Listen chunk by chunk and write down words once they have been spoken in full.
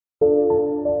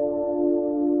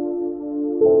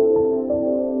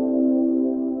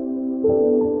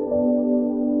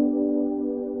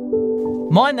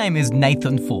My name is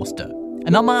Nathan Forster,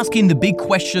 and I'm asking the big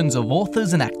questions of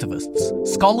authors and activists,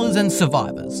 scholars and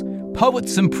survivors,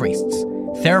 poets and priests,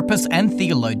 therapists and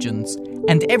theologians,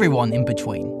 and everyone in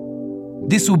between.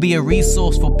 This will be a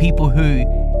resource for people who,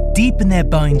 deep in their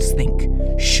bones, think,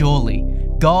 surely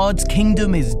God's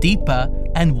kingdom is deeper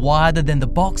and wider than the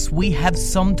box we have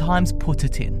sometimes put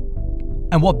it in.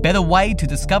 And what better way to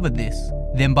discover this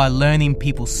than by learning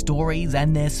people's stories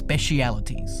and their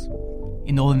specialities,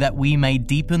 in order that we may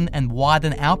deepen and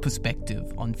widen our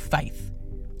perspective on faith,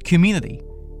 community,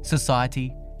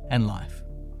 society, and life.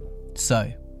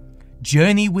 So,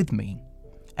 journey with me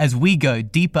as we go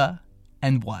deeper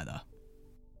and wider.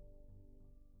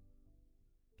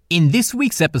 In this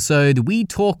week's episode, we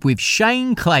talk with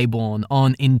Shane Claiborne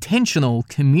on intentional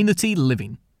community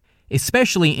living,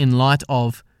 especially in light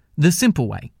of The Simple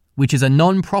Way, which is a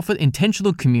non-profit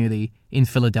intentional community in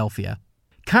Philadelphia.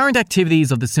 Current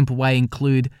activities of The Simple Way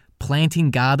include planting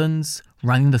gardens,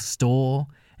 running the store,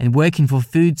 and working for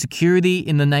food security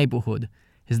in the neighborhood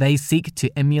as they seek to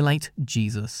emulate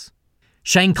Jesus.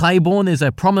 Shane Claiborne is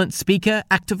a prominent speaker,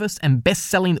 activist, and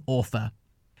best-selling author.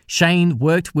 Shane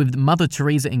worked with Mother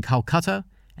Teresa in Calcutta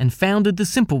and founded The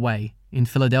Simple Way in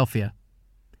Philadelphia.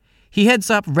 He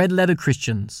heads up Red Letter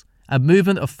Christians, a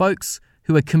movement of folks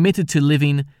who are committed to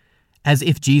living as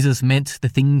if Jesus meant the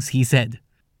things he said.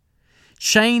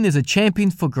 Shane is a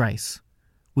champion for grace,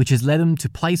 which has led him to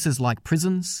places like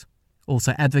prisons,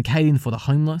 also advocating for the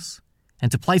homeless,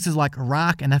 and to places like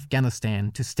Iraq and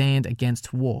Afghanistan to stand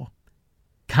against war.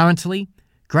 Currently,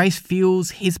 Grace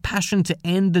fuels his passion to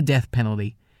end the death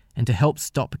penalty and to help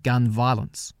stop gun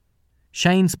violence.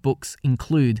 Shane's books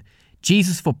include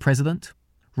Jesus for President,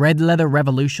 Red Letter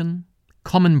Revolution,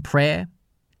 Common Prayer,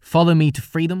 Follow Me to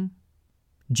Freedom,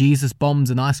 Jesus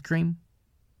Bombs and Ice Cream,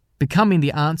 Becoming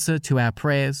the Answer to Our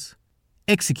Prayers,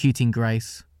 Executing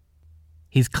Grace,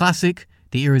 his classic,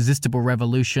 The Irresistible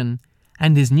Revolution,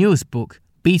 and his newest book,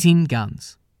 Beating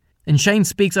Guns. And Shane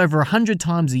speaks over 100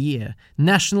 times a year,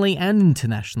 nationally and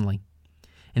internationally.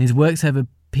 And his works have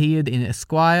appeared in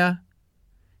Esquire,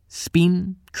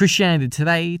 Spin, Christianity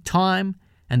Today, Time,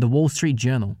 and the Wall Street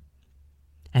Journal.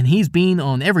 And he's been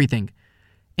on everything,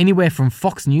 anywhere from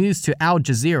Fox News to Al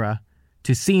Jazeera,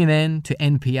 to CNN to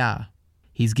NPR.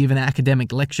 He's given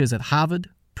academic lectures at Harvard,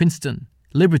 Princeton,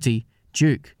 Liberty,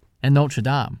 Duke, and Notre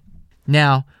Dame.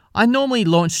 Now, I normally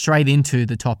launch straight into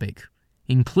the topic,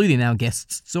 including our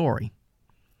guest's story.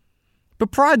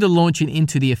 But prior to launching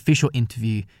into the official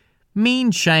interview, me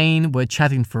and Shane were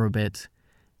chatting for a bit,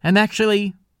 and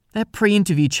actually, that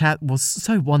pre-interview chat was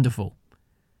so wonderful.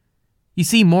 You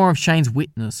see more of Shane's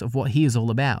witness of what he is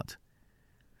all about.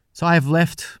 So I have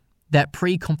left that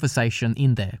pre-conversation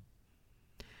in there.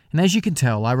 And as you can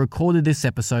tell, I recorded this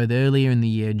episode earlier in the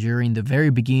year during the very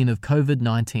beginning of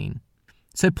COVID-19.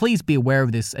 So please be aware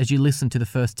of this as you listen to the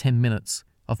first 10 minutes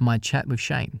of my chat with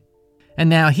Shane. And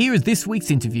now here is this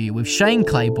week's interview with Shane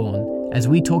Claiborne as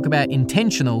we talk about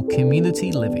intentional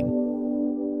community living.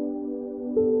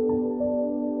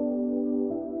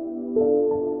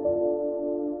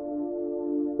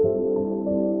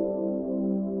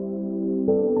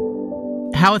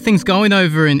 How are things going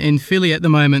over in Philly at the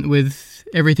moment with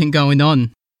everything going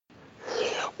on?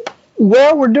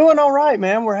 Well, we're doing all right,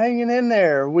 man. We're hanging in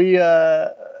there. We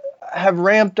have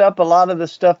ramped up a lot of the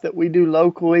stuff that we do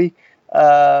locally.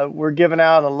 We're giving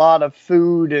out a lot of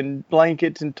food and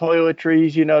blankets and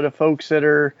toiletries, to folks that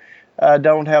are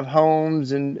don't have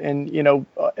homes and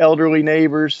elderly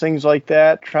neighbors, things like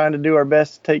that, trying to do our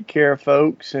best to take care of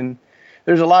folks. And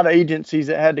there's a lot of agencies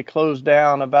that had to close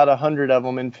down, about 100 of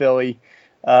them in Philly,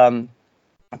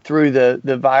 through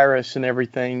the virus and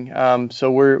everything.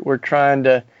 So we're trying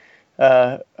to,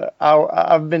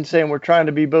 I've been saying we're trying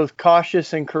to be both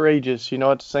cautious and courageous, at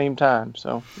the same time.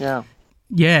 So, yeah.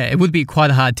 Yeah, it would be quite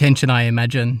a hard tension, I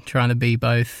imagine, trying to be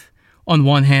both, on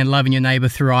one hand, loving your neighbour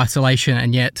through isolation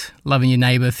and yet loving your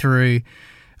neighbour through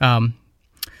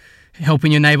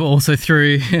helping your neighbour also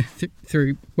through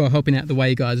helping out the way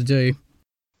you guys do.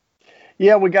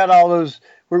 Yeah, we got all those.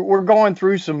 We're going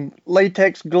through some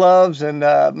latex gloves and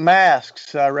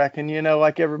masks, I reckon,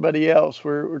 like everybody else.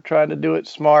 We're trying to do it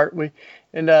smart. We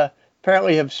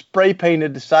apparently have spray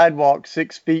painted the sidewalk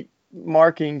 6 feet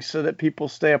markings so that people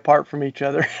stay apart from each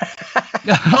other.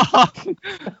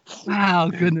 Wow,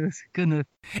 goodness.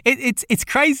 It's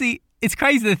crazy. It's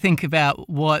crazy to think about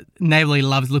what neighborly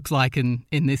love looks like in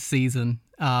this season.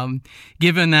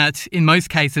 Given that in most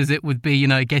cases it would be,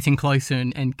 getting closer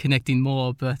and connecting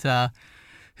more, but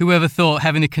whoever thought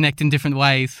having to connect in different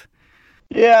ways.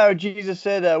 Yeah, Jesus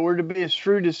said we're to be as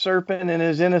shrewd as serpent and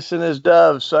as innocent as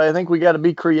doves. So I think we got to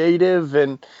be creative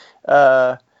and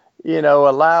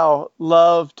allow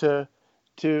love to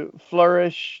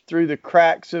flourish through the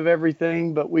cracks of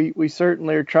everything, but we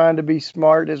certainly are trying to be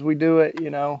smart as we do it.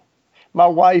 My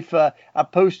wife, I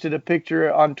posted a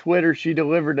picture on Twitter. She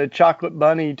delivered a chocolate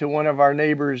bunny to one of our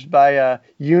neighbors by a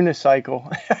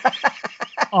unicycle.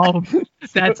 Oh,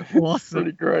 that's awesome.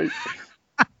 Pretty great.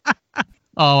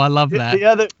 Oh, I love that.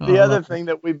 The other thing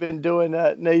that we've been doing,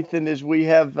 Nathan, is we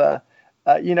have,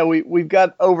 we've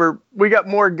got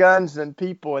more guns than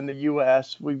people in the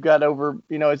U.S. We've got over,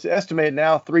 it's estimated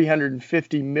now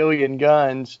 350 million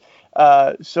guns.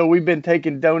 So we've been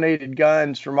taking donated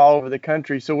guns from all over the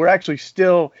country. So we're actually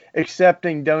still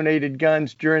accepting donated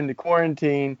guns during the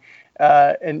quarantine,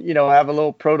 and have a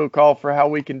little protocol for how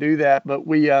we can do that. But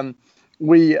we have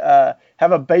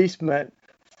a basement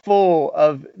full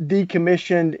of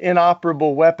decommissioned,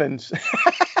 inoperable weapons.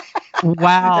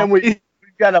 Wow. And we've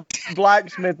got a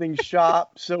blacksmithing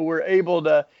shop, so we're able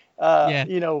to,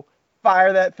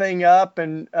 fire that thing up,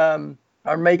 and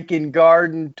are making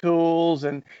garden tools,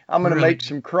 and I'm going to make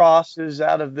some crosses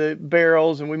out of the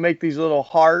barrels, and we make these little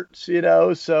hearts,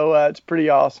 so it's pretty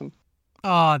awesome.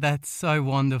 Oh, that's so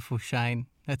wonderful, Shane.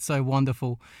 That's so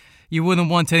wonderful. You wouldn't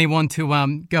want anyone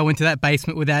to go into that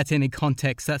basement without any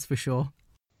context, that's for sure.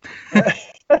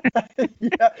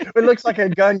 Yeah, it looks like a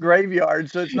gun graveyard,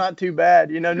 so it's not too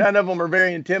bad. None of them are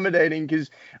very intimidating because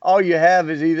all you have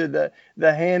is either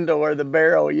the handle or the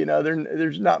barrel.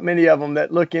 There's not many of them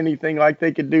that look anything like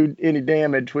they could do any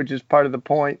damage, which is part of the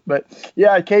point. But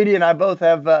yeah, Katie and I both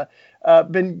have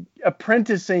been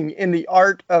apprenticing in the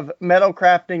art of metal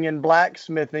crafting and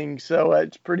blacksmithing, so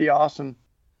it's pretty awesome.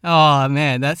 Oh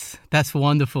man, that's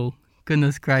wonderful.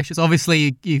 Goodness gracious!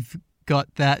 Obviously, you've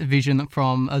got that vision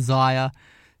from Isaiah,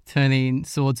 turning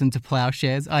swords into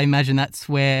plowshares. I imagine that's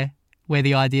where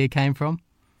the idea came from.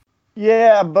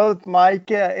 Yeah, both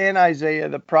Micah and Isaiah,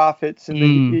 the prophets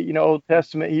in the Old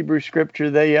Testament Hebrew Scripture,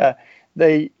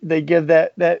 they give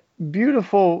that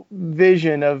beautiful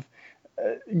vision of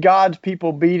God's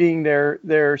people beating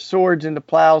their swords into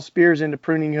plows, spears into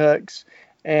pruning hooks,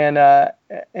 and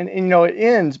it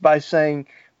ends by saying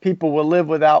people will live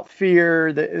without fear,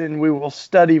 and we will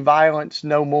study violence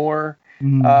no more.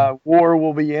 War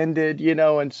will be ended,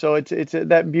 and so it's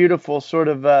that beautiful sort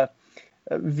of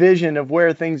vision of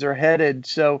where things are headed.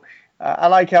 So I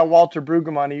like how Walter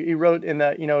Brueggemann, he wrote in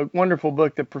the wonderful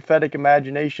book, The Prophetic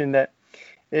Imagination, that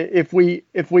if we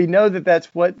know that that's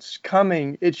what's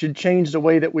coming, it should change the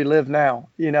way that we live now.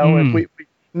 If we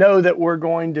know that we're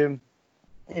going to,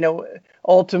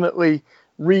 ultimately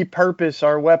repurpose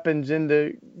our weapons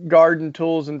into garden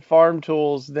tools and farm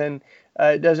tools, then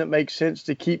it doesn't make sense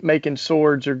to keep making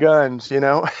swords or guns,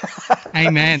 Amen.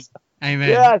 Amen.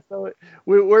 Yeah, so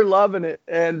we're loving it.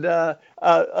 And a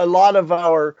lot of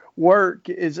our work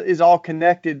is all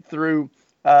connected through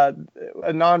a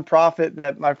nonprofit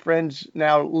that my friend's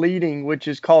now leading, which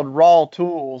is called Raw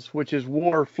Tools, which is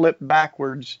war flipped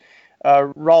backwards.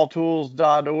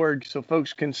 rawtools.org, so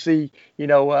folks can see,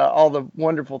 all the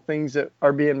wonderful things that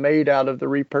are being made out of the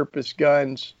repurposed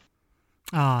guns.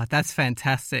 Oh, that's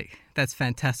fantastic. That's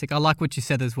fantastic. I like what you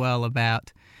said as well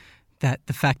about that,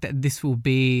 the fact that this will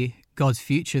be God's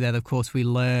future, that of course we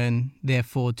learn,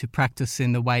 therefore, to practice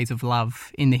in the ways of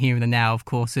love in the here and the now, of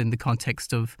course, in the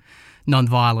context of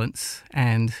non-violence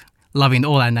and loving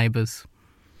all our neighbours.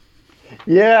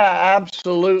 Yeah,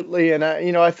 absolutely. And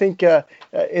I think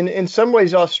in some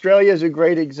ways Australia is a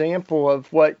great example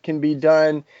of what can be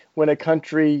done when a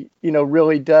country,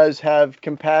 really does have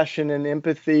compassion and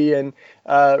empathy and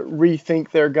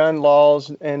rethink their gun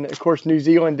laws. And of course, New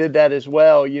Zealand did that as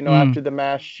well, after the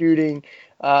mass shooting.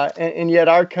 And yet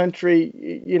our country,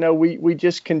 we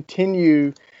just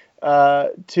continue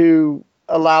to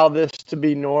allow this to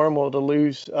be normal, to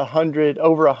lose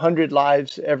over 100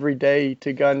 lives every day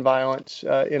to gun violence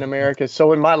in America.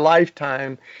 So in my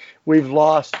lifetime, we've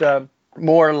lost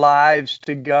more lives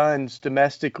to guns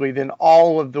domestically than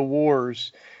all of the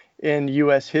wars in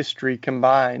U.S. history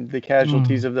combined, the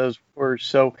casualties of those wars.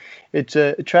 So it's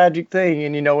a tragic thing.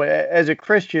 And, as a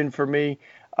Christian, for me,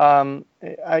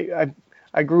 I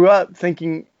grew up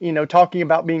thinking, talking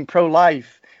about being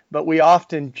pro-life, but we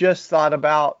often just thought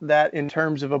about that in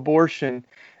terms of abortion.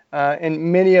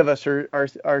 And many of us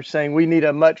are saying we need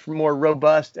a much more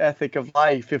robust ethic of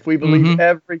life. If we believe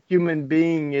every human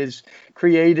being is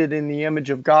created in the image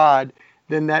of God,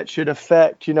 then that should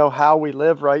affect, how we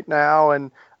live right now.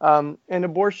 And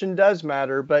abortion does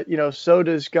matter, but, so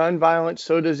does gun violence,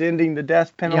 so does ending the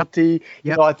death penalty.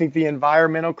 Yep. I think the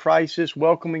environmental crisis,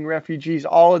 welcoming refugees,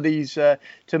 all of these, to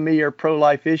me, are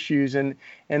pro-life issues. And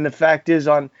the fact is,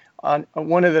 on on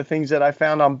one of the things that I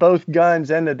found on both guns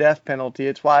and the death penalty.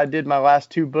 It's why I did my last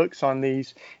two books on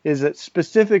these, is that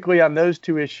specifically on those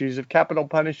two issues of capital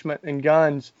punishment and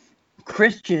guns,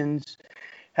 Christians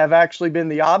have actually been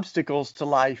the obstacles to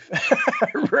life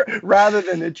rather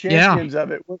than the champions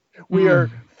of it. We are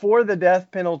for the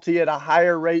death penalty at a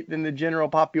higher rate than the general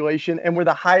population, and we're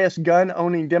the highest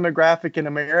gun-owning demographic in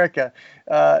America,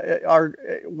 are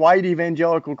white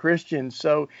evangelical Christians.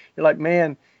 So you're like,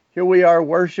 man, here we are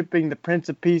worshiping the Prince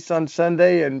of Peace on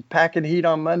Sunday and packing heat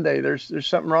on Monday. There's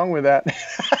something wrong with that.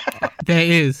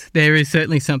 There is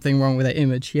certainly something wrong with that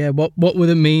image. Yeah. What would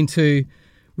it mean to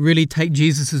really take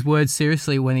Jesus's words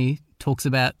seriously when he talks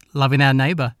about loving our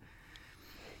neighbor?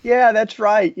 Yeah, that's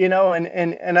right.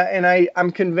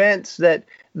 I'm convinced that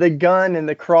the gun and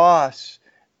the cross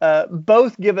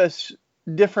both give us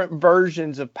different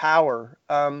versions of power,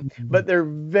 but they're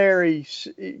very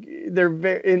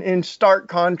in stark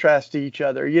contrast to each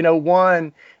other.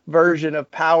 One version of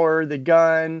power, the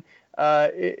gun,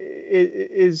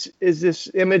 is this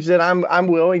image that I'm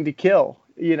willing to kill.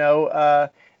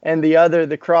 And the other,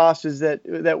 the cross, is that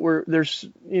there's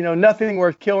nothing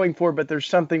worth killing for, but there's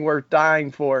something worth dying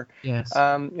for. Yes.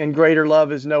 And greater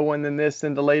love is no one than this,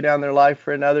 than to lay down their life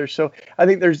for another. So I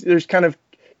think there's kind of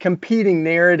competing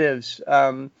narratives.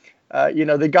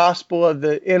 The gospel of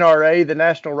the NRA, the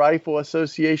National Rifle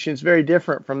Association, is very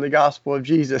different from the gospel of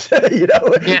Jesus.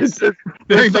 Yes.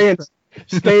 They're saying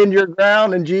stand your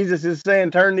ground, and Jesus is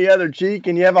saying turn the other cheek,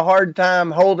 and you have a hard time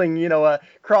holding, a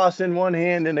cross in one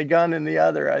hand and a gun in the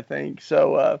other, I think.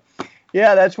 So,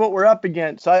 that's what we're up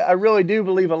against. I really do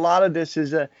believe a lot of this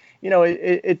is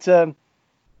it's a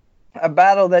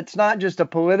battle that's not just a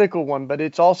political one, but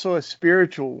it's also a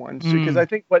spiritual one. Because I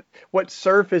think what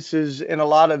surfaces in a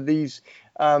lot of these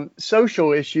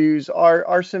social issues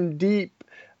are some deep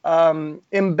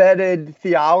embedded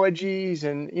theologies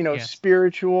and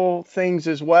spiritual things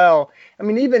as well. I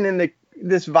mean, even in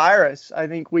this virus, I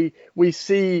think we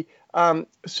see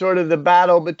sort of the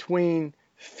battle between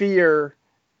fear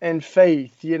and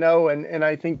faith, and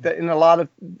I think that in a lot of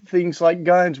things like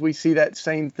guns, we see that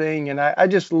same thing. And I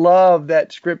just love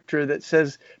that scripture that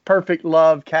says perfect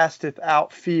love casteth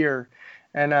out fear.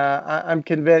 And I'm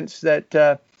convinced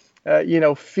that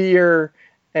fear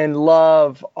and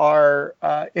love are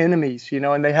enemies,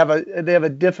 and they have a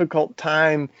difficult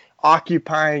time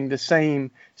occupying the same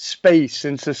space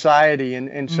in society.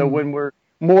 And so when we're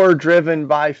more driven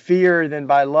by fear than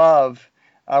by love,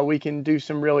 we can do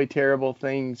some really terrible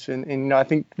things. And I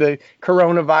think the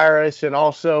coronavirus and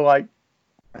also like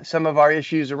some of our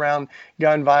issues around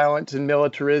gun violence and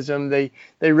militarism, they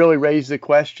really raise the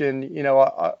question,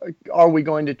 are we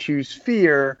going to choose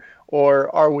fear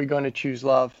or are we going to choose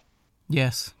love?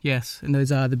 Yes. And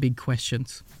those are the big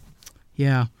questions.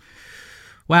 Yeah.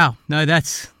 Wow. No,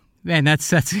 that's we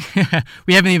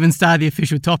haven't even started the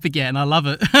official topic yet, and I love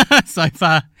it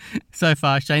so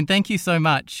far. Shane, thank you so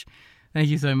much. Thank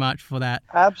you so much for that.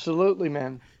 Absolutely,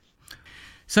 man.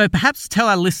 So perhaps tell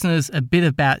our listeners a bit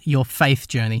about your faith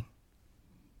journey.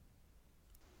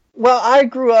 Well, I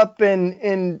grew up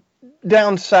in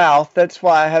down south. That's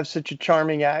why I have such a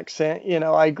charming accent.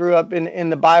 I grew up in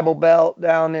the Bible Belt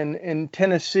down in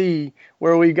Tennessee,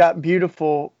 where we got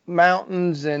beautiful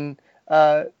mountains and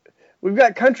we've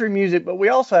got country music, but we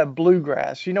also have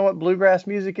bluegrass. You know what bluegrass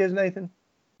music is, Nathan?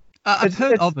 I've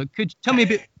heard of it. Could you tell me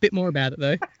a bit more about it,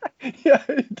 though? Yeah,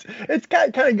 it's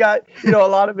kind of got, a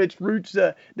lot of its roots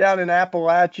down in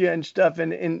Appalachia and stuff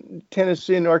in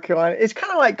Tennessee and North Carolina. It's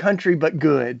kind of like country, but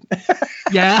good.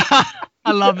 Yeah,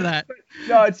 I love that.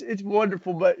 No, it's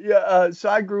wonderful. But so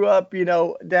I grew up,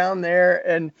 down there,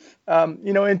 and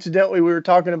incidentally, we were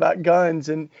talking about guns,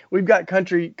 and we've got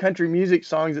country music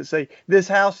songs that say, "This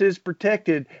house is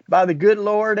protected by the good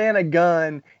Lord and a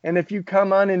gun, and if you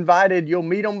come uninvited, you'll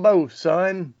meet them both,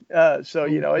 son."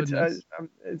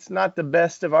 It's not the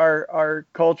best of our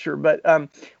culture, but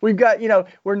we've got,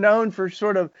 we're known for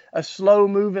sort of a slow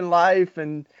moving life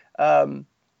and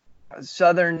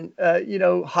Southern,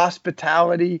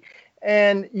 hospitality.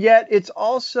 And yet it's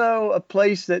also a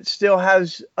place that still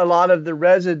has a lot of the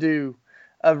residue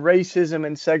of racism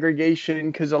and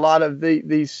segregation, because a lot of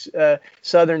these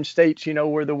Southern states,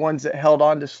 were the ones that held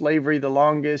on to slavery the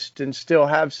longest and still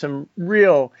have some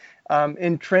real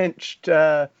entrenched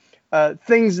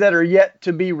things that are yet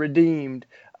to be redeemed.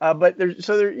 But there's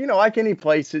like any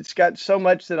place, it's got so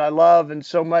much that I love and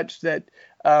so much that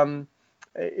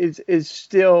is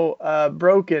still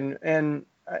broken. And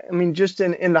I mean, just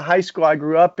in the high school I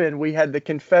grew up in, we had the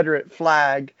Confederate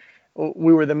flag.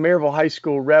 We were the Maryville High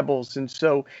School Rebels, and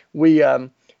so we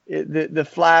the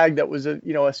flag that was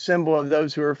a symbol of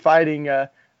those who were fighting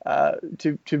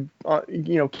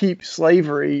keep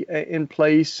slavery in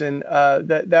place, and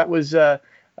that was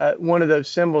one of those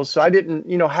symbols. So I didn't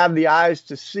have the eyes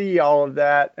to see all of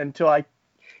that until I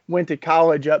went to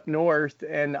college up north,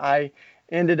 and I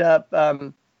ended up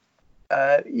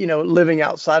living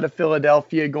outside of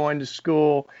Philadelphia, going to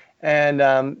school,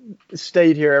 and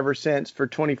stayed here ever since for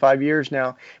 25 years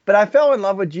now. But I fell in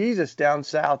love with Jesus down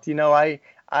south. I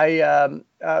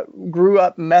grew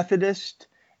up Methodist,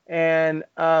 and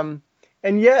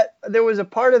yet there was a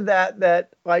part of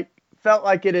that like felt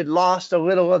like it had lost a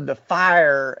little of the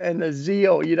fire and the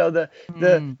zeal.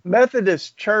 The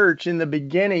Methodist Church in the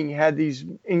beginning had these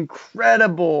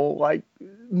incredible like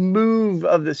move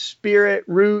of the spirit,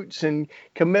 roots, and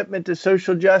commitment to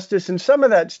social justice, and some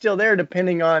of that's still there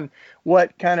depending on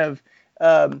what kind of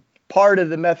part of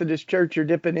the Methodist Church you're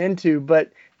dipping into.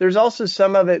 But there's also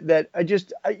some of it that I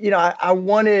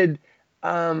wanted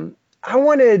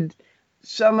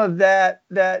some of that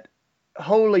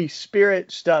Holy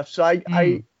Spirit stuff. So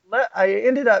I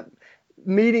ended up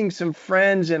meeting some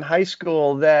friends in high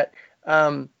school that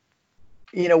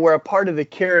were a part of the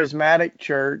charismatic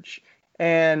church,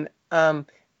 and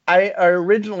I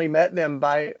originally met them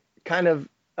by kind of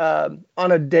on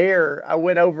a dare. I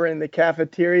went over in the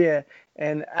cafeteria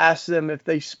and asked them if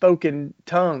they spoke in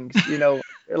tongues. A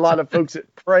lot of folks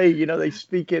that pray, they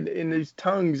speak in these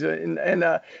tongues, and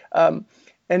I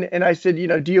said,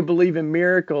 do you believe in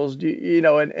miracles?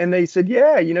 And they said,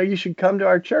 yeah, you should come to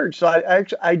our church. So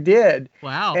I did.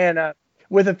 Wow. And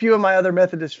with a few of my other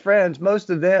Methodist friends, most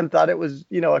of them thought it was,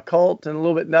 a cult and a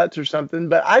little bit nuts or something.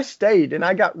 But I stayed, and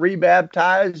I got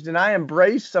rebaptized, and I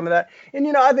embraced some of that. And,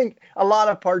 I think a lot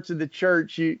of parts of the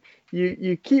church, you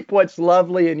keep what's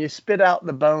lovely and you spit out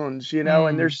the bones,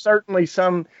 and there's certainly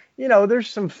some, there's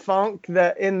some funk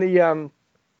that in the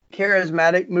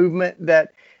charismatic movement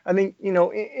that, I think,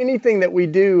 anything that we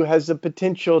do has the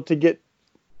potential to get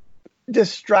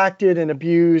distracted and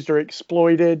abused or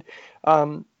exploited.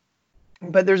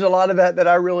 But there's a lot of that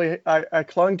I really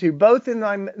clung to, both in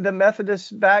the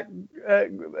Methodist my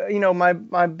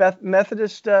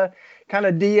Methodist kind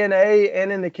of DNA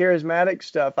and in the charismatic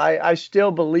stuff. I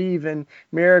still believe in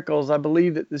miracles. I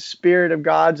believe that the Spirit of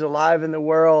God's alive in the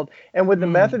world. And with the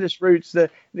Methodist roots, they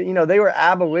were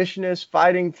abolitionists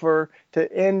fighting to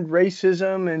end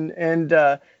racism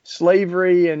and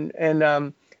slavery,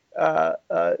 and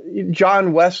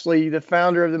John Wesley, the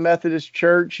founder of the Methodist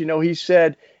Church, he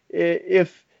said,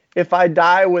 if I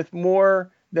die with more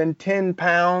than 10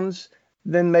 pounds,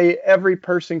 then may every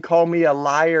person call me a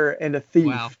liar and a thief.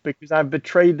 Wow. Because I've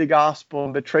betrayed the gospel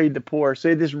and betrayed the poor.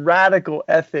 So this radical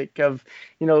ethic of,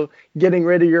 getting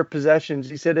rid of your possessions.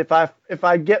 He said, if I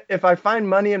find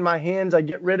money in my hands, I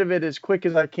get rid of it as quick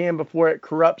as I can before it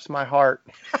corrupts my heart.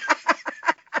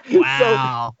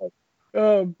 Wow.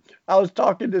 So, I was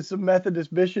talking to some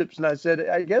Methodist bishops, and I said,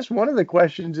 I guess one of the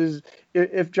questions is,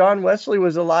 if John Wesley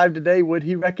was alive today, would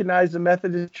he recognize the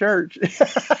Methodist Church?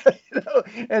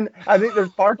 And I think there's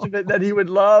parts of it that he would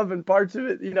love, and parts of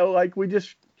it, like we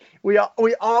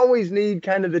always need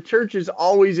the church is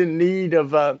always in need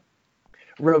of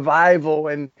revival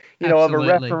and of a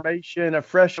reformation, a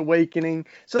fresh awakening.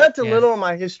 So that's a little of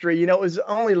my history. It was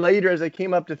only later as I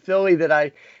came up to Philly that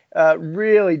I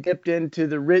really dipped into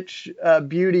the rich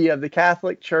beauty of the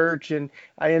Catholic Church, and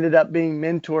I ended up being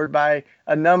mentored by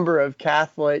a number of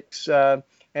Catholics, and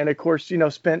of course,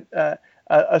 spent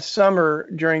a summer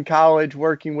during college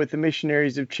working with the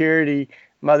Missionaries of Charity,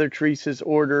 Mother Teresa's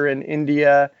order in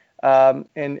India,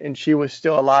 and she was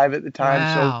still alive at the time.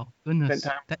 Wow, so goodness. Spent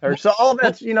time with her. So all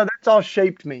that's that's all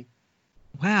shaped me.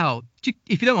 Wow.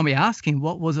 If you don't mind me asking,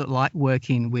 what was it like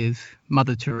working with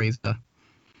Mother Teresa?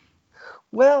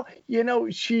 Well,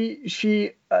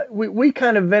 we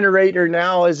kind of venerate her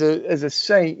now as a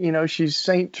saint. She's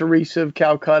Saint Teresa of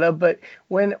Calcutta. But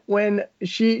when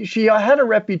she had a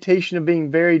reputation of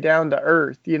being very down to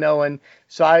earth, and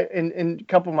so in a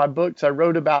couple of my books I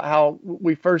wrote about how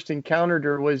we first encountered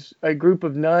her was a group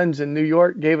of nuns in New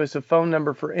York gave us a phone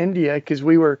number for India because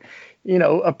we were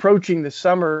approaching the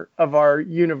summer of our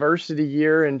university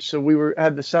year, and so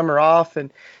had the summer off,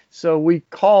 and so we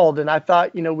called, and I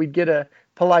thought we'd get a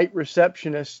polite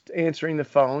receptionist answering the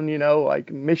phone,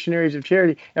 like Missionaries of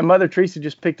Charity. And Mother Teresa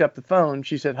just picked up the phone.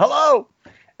 She said, "Hello."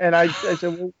 And I said,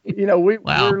 well,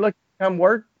 we're looking to come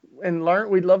work and learn.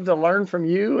 We'd love to learn from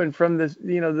you and from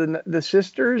the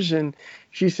sisters. And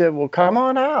she said, well, come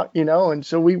on out, And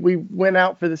so we went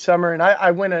out for the summer, and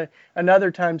I went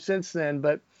another time since then,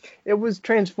 but it was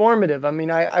transformative. I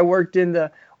mean, I worked in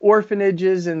the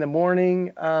orphanages in the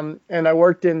morning, and I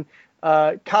worked in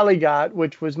Kalighat,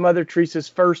 which was Mother Teresa's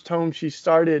first home she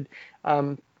started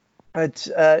It's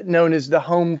known as the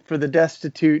Home for the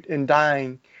Destitute and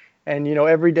Dying. And,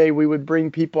 every day we would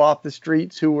bring people off the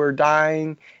streets who were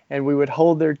dying, and we would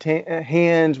hold their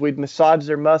hands, we'd massage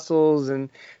their muscles and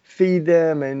feed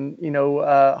them and,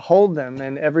 hold them.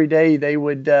 And every day they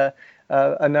would,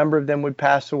 a number of them would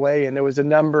pass away. And there was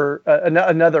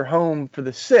another home for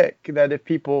the sick that if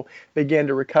people began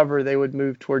to recover, they would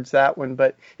move towards that one.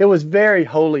 But it was very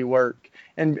holy work.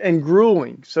 And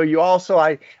grueling. So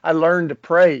I learned to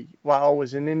pray while I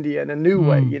was in India in a new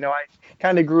way. I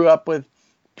kind of grew up with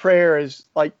prayer as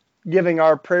like giving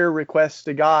our prayer requests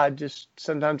to God. Just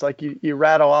sometimes like you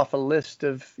rattle off a list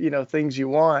of things you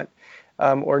want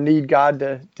or need God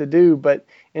to do. But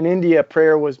in India,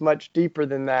 prayer was much deeper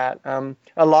than that.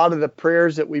 A lot of the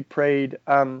prayers that we prayed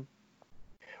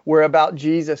were about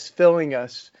Jesus filling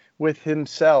us with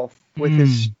Himself, with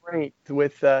His strength,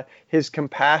 with His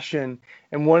compassion.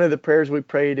 And one of the prayers we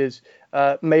prayed is,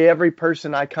 may every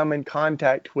person I come in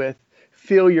contact with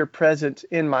feel your presence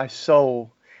in my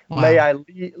soul. Wow.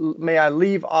 May I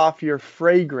leave off your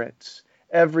fragrance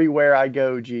everywhere I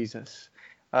go, Jesus.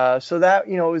 So that,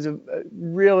 it was a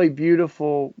really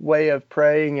beautiful way of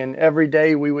praying. And every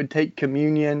day we would take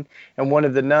communion. And one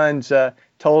of the nuns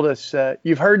told us,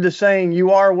 you've heard the saying,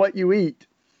 you are what you eat.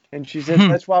 And she said,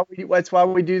 that's why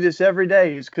we do this every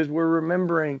day, is because we're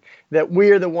remembering that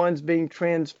we are the ones being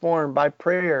transformed by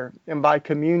prayer and by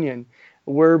communion.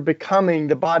 We're becoming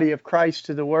the body of Christ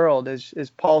to the world.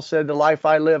 As Paul said, the life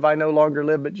I live, I no longer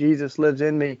live, but Jesus lives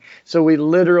in me. So we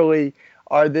literally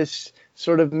are this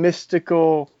sort of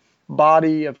mystical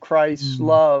body of Christ's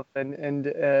love. And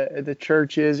the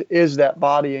church is that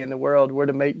body in the world. We're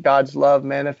to make God's love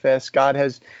manifest. God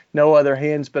has no other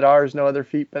hands but ours, no other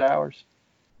feet but ours.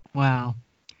 Wow.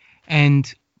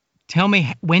 And tell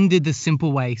me, when did the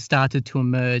Simple Way started to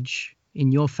emerge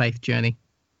in your faith journey?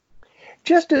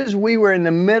 Just as we were in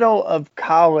the middle of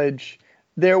college,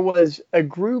 there was a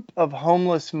group of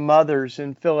homeless mothers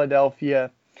in Philadelphia,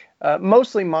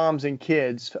 mostly moms and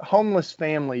kids, homeless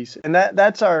families. And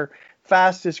that's our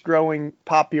fastest growing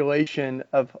population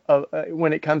of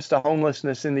when it comes to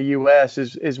homelessness in the U.S.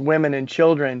 is women and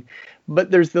children. But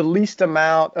there's the least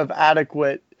amount of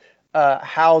adequate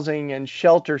housing and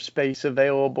shelter space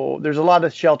available. There's a lot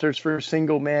of shelters for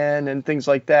single men and things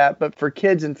like that, but for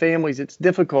kids and families, it's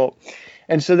difficult.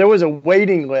 And so there was a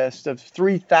waiting list of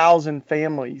 3,000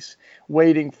 families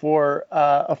waiting for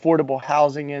affordable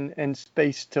housing and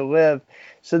space to live.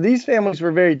 So these families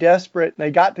were very desperate, and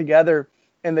they got together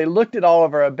and they looked at all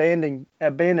of our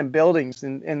abandoned buildings.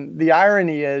 And the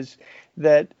irony is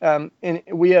that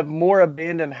we have more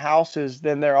abandoned houses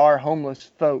than there are homeless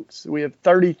folks. We have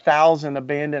 30,000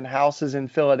 abandoned houses in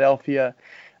Philadelphia,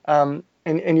 and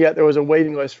yet there was a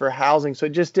waiting list for housing, so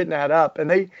it just didn't add up.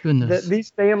 And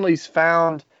these families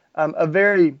found a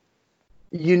very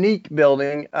unique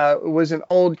building. It was an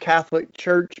old Catholic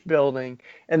church building,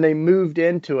 and they moved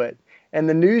into it. And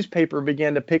the newspaper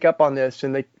began to pick up on this,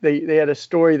 and they had a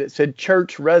story that said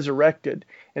Church Resurrected.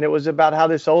 And it was about how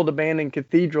this old abandoned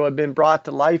cathedral had been brought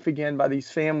to life again by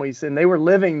these families, and they were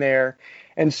living there.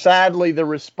 And sadly, the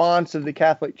response of the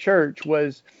Catholic Church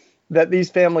was that these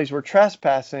families were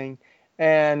trespassing,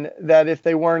 and that if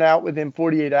they weren't out within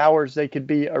 48 hours, they could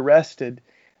be arrested.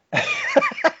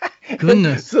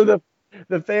 Goodness. So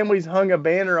the families hung a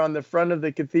banner on the front of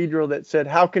the cathedral that said,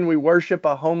 how can we worship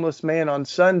a homeless man on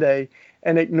Sunday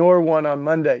and ignore one on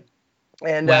Monday?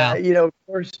 And, wow. Of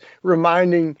course,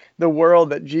 reminding the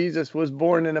world that Jesus was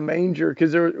born in a manger,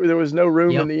 because there was no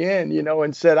room in the inn,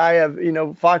 and said, I have,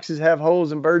 foxes have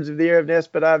holes and birds of the air have nests,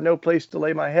 but I have no place to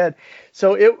lay my head.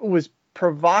 So it was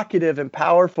provocative and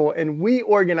powerful. And we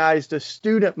organized a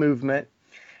student movement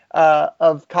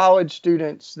of college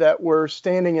students that were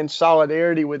standing in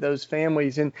solidarity with those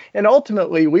families. And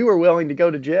ultimately, we were willing to go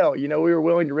to jail. We were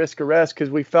willing to risk arrest because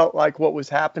we felt like what was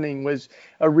happening was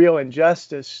a real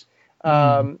injustice.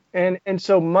 And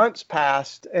so months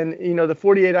passed, and the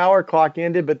 48-hour clock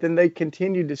ended, but then they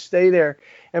continued to stay there,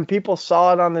 and people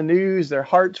saw it on the news. Their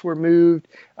hearts were moved.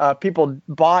 People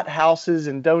bought houses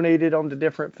and donated them to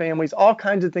different families. All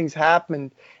kinds of things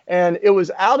happened, and it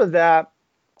was out of that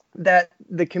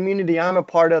the community I'm a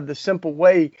part of, the Simple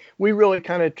Way, we really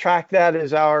kind of tracked that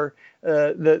as our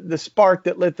the spark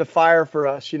that lit the fire for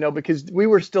us, because we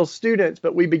were still students,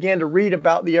 but we began to read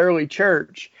about the early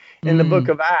church in the book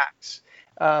of Acts.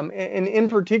 And in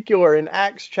particular, in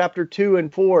Acts chapter 2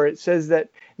 and 4, it says that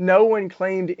no one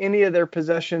claimed any of their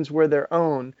possessions were their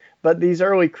own. But these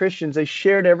early Christians, they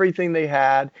shared everything they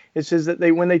had. It says that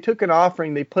when they took an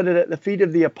offering, they put it at the feet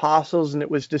of the apostles, and it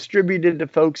was distributed to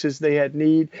folks as they had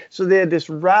need. So they had this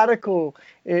radical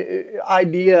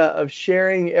idea of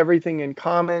sharing everything in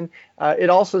common. It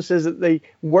also says that they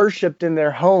worshiped in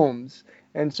their homes.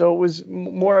 And so it was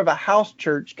more of a house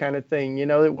church kind of thing. It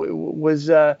was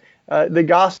the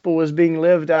gospel was being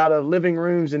lived out of living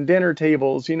rooms and dinner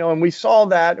tables, and we saw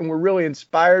that, and we're really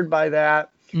inspired by that.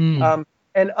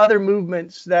 And other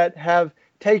movements that have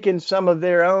taken some of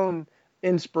their own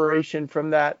inspiration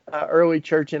from that early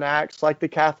church in Acts, like the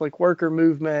Catholic worker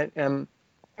movement and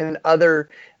other,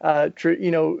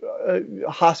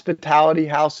 hospitality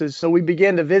houses. So we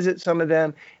began to visit some of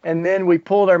them, and then we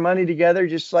pulled our money together,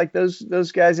 just like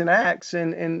those guys in Acts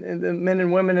and the men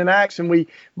and women in Acts, and we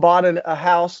bought a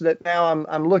house that now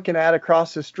I'm looking at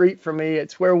across the street from me.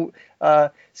 It's where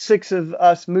 6 of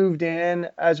us moved in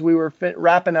as we were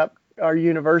wrapping up our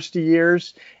university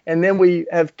years, and then we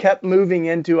have kept moving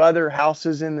into other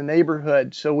houses in the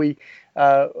neighborhood. So we,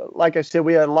 like I said,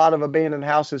 we had a lot of abandoned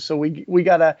houses. So we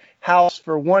got a house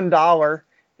for $1,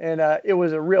 and it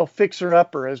was a real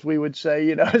fixer-upper, as we would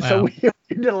say. Wow. So we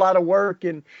did a lot of work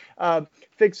and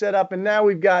fixed that up, and now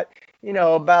we've got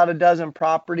about a dozen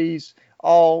properties,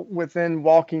 all within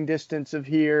walking distance of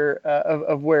here,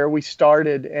 of where we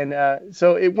started. And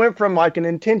so it went from like an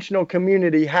intentional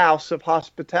community house of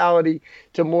hospitality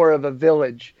to more of a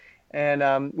village.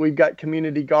 And we've got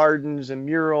community gardens and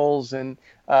murals and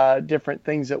different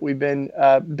things that we've been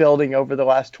building over the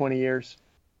last 20 years.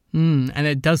 And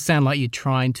it does sound like you're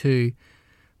trying to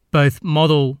both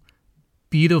model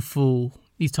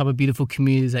these type of beautiful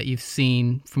communities that you've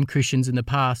seen from Christians in the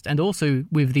past, and also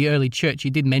with the early church. You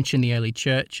did mention the early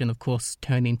church, and of course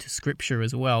turn into scripture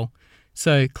as well.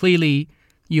 So clearly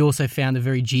you also found a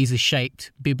very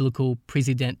Jesus-shaped biblical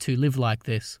precedent to live like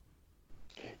this.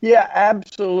 Yeah,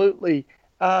 absolutely.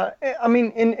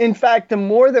 In fact, the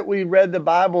more that we read the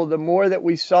Bible, the more that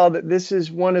we saw that this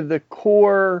is one of the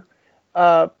core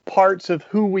parts of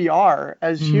who we are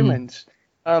as humans.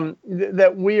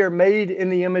 That we are made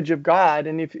in the image of God.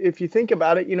 And if you think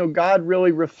about it, God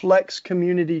really reflects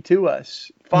community to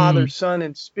us, Father, Son,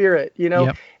 and Spirit,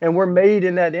 yep. And we're made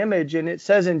in that image. And it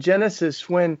says in Genesis,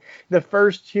 when the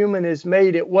first human is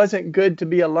made, it wasn't good to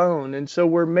be alone. And so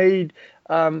we're made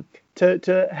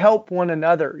to help one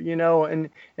another,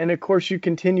 and of course you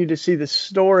continue to see the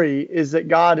story is that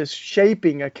God is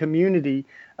shaping a community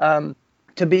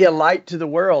to be a light to the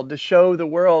world, to show the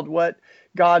world what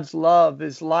God's love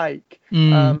is like.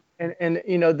 And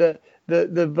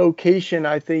the vocation,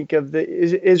 I think, of the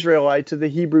Israelites, of the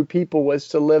Hebrew people, was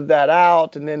to live that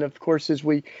out. And then, of course, as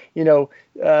we,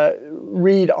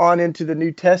 read on into the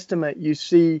New Testament, you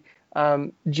see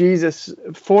Jesus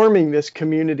forming this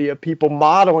community of people,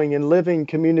 modeling and living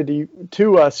community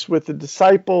to us with the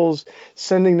disciples,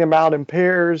 sending them out in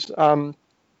pairs,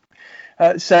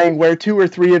 saying, where 2 or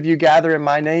 3 of you gather in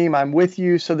my name, I'm with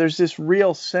you. So there's this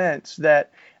real sense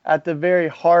that at the very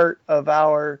heart of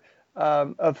our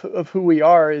of who we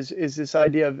are is this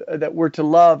idea of that we're to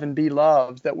love and be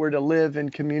loved, that we're to live in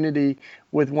community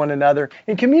with one another.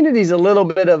 And community is a little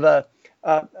bit of a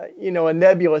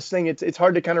nebulous thing. It's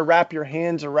hard to kind of wrap your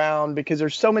hands around because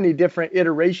there's so many different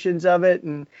iterations of it.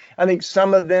 And I think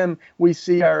some of them we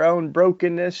see our own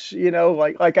brokenness,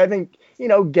 like I think,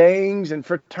 gangs and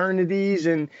fraternities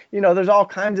and, there's all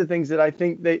kinds of things that I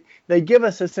think they give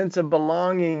us a sense of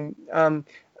belonging.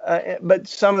 But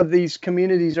some of these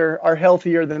communities are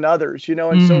healthier than others,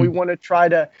 and so we want to try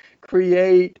to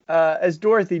create, as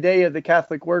Dorothy Day of the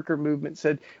Catholic Worker Movement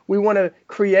said, we want to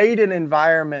create an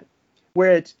environment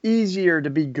where it's easier to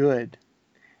be good.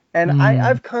 And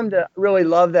I've come to really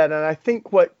love that. And I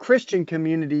think what Christian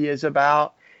community is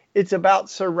about, it's about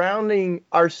surrounding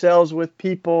ourselves with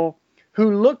people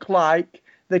who look like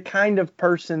the kind of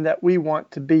person that we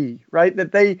want to be, right?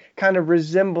 That they kind of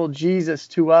resemble Jesus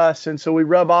to us. And so we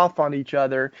rub off on each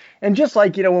other. And just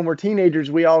like, when we're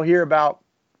teenagers, we all hear about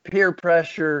peer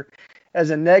pressure as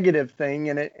a negative thing,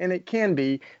 and it can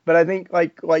be. But I think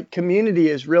like community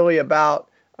is really about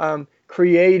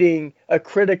creating a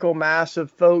critical mass of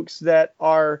folks that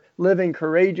are living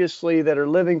courageously, that are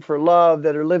living for love,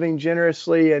 that are living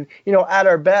generously. And, at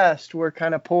our best, we're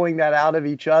kind of pulling that out of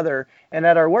each other. And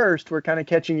at our worst, we're kind of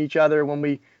catching each other when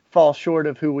we fall short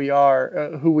of who we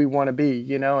are, who we want to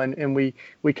be, and we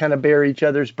kind of bear each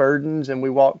other's burdens and we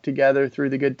walk together through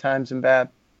the good times and bad.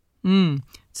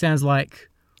 Sounds like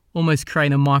almost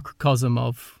creating a microcosm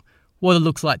of what it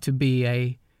looks like to be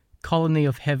a colony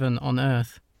of heaven on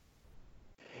earth.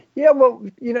 Yeah, well,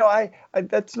 I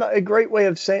that's not a great way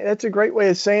of saying. That's a great way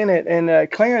of saying it. And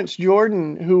Clarence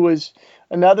Jordan, who was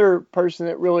another person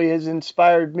that really has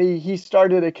inspired me, he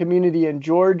started a community in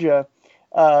Georgia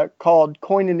called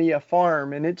Koinonia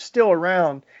Farm, and it's still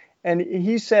around. And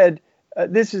he said,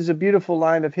 this is a beautiful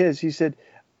line of his. He said,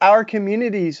 "Our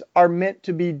communities are meant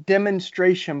to be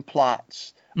demonstration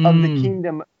plots of the Mm,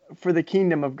 kingdom for the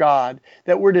kingdom of God.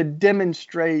 That we're to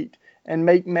demonstrate and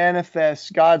make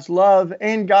manifest God's love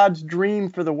and God's dream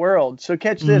for the world." So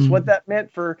catch this, what mm, that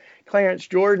meant for Clarence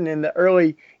Jordan in the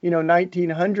early,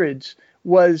 1900s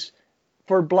was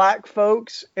for black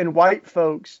folks and white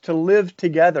folks to live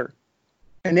together.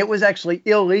 And it was actually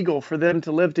illegal for them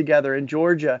to live together in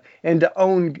Georgia and to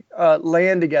own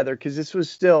land together, because this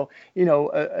was still,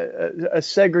 a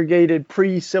segregated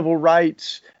pre-civil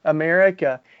rights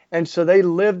America. And so they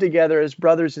lived together as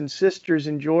brothers and sisters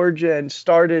in Georgia and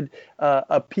started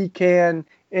a pecan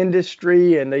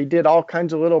industry, and they did all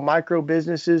kinds of little micro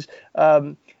businesses.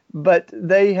 But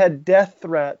they had death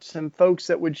threats and folks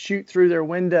that would shoot through their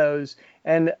windows.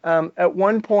 And at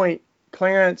one point,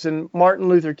 Clarence and Martin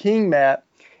Luther King met,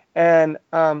 and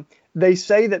they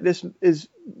say that this is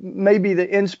maybe the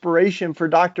inspiration for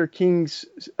Dr. King's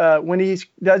when he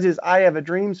does his "I Have a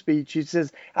Dream" speech. He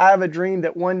says, "I have a dream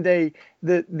that one day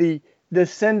the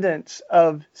descendants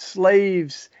of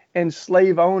slaves and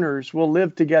slave owners will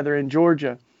live together in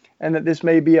Georgia." And that this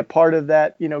may be a part of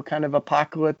that, kind of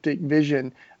apocalyptic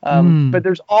vision. But mm.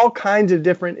 there's all kinds of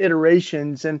different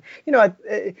iterations. And,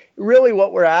 really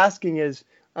what we're asking is,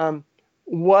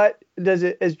 what does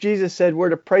it, as Jesus said, we're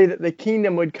to pray that the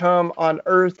kingdom would come on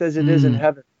earth as it is in Mm,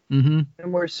 heaven. mm-hmm.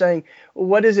 And we're saying,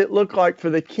 what does it look like for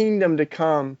the kingdom to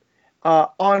come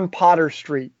on Potter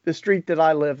Street, the street that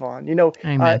I live on,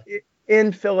 Amen.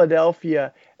 in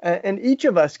Philadelphia? And each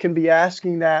of us can be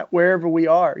asking that wherever we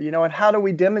are, and how do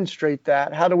we demonstrate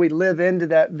that? How do we live into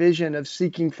that vision of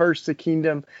seeking first the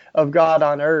kingdom of God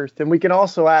on earth? And we can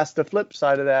also ask the flip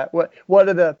side of that. What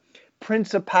are the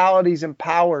principalities and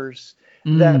powers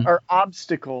that Mm. are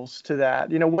obstacles to that?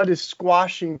 What is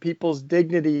squashing people's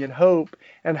dignity and hope?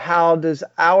 And how does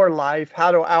our life,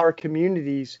 how do our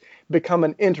communities become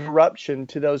an interruption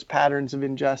to those patterns of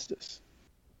injustice?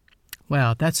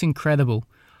 Wow, that's incredible.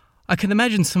 I can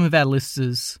imagine some of our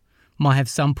listeners might have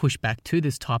some pushback to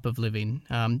this type of living.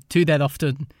 Two that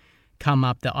often come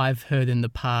up that I've heard in the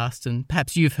past, and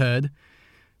perhaps you've heard.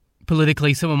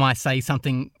 Politically, someone might say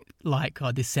something like,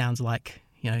 "Oh, this sounds like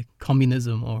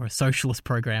communism or a socialist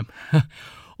program."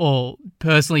 Or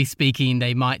personally speaking,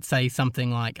 they might say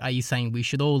something like, "Are you saying we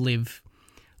should all live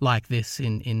like this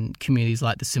in communities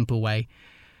like the Simple Way?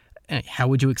 How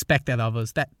would you expect that of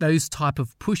us?" Those type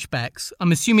of pushbacks.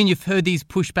 I'm assuming you've heard these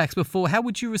pushbacks before. How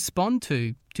would you respond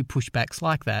to pushbacks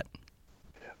like that?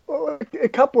 Well, a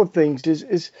couple of things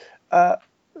uh,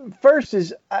 first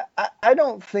is I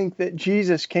don't think that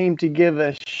Jesus came to give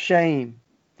us shame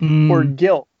or Mm,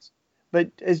 guilt. But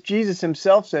as Jesus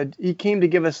himself said, he came to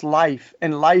give us life,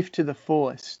 and life to the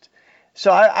fullest.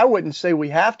 So I wouldn't say we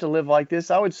have to live like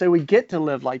this. I would say we get to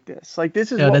live like this. Like,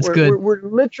 this is yeah, what that's we're good. we're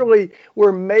literally,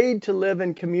 we're made to live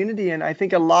in community. And I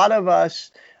think a lot of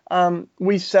us,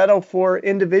 we settle for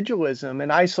individualism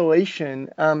and isolation.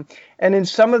 And in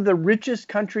some of the richest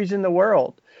countries in the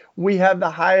world, we have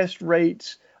the highest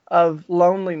rates of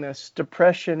loneliness,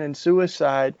 depression, and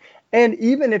suicide. And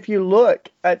even if you look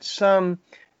at some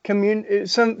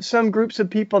groups of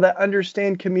people that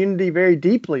understand community very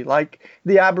deeply, like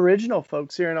the Aboriginal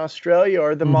folks here in Australia,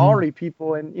 or the Mm-hmm. Maori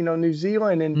people in New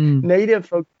Zealand, and Mm, Native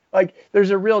folk. Like,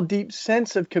 there's a real deep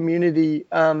sense of community,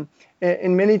 and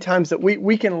many times that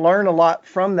we can learn a lot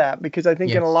from that, because I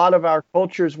think in a yes. lot of our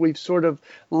cultures we've sort of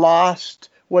lost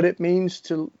what it means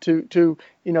to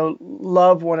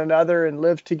love one another and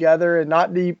live together, and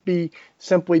not be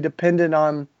simply dependent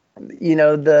on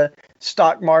the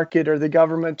stock market or the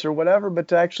government or whatever, but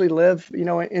to actually live,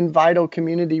 in vital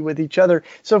community with each other.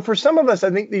 So for some of us,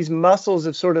 I think these muscles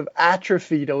have sort of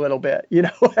atrophied a little bit, and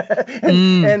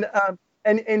Mm,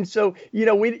 and so, you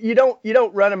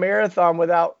don't run a marathon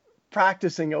without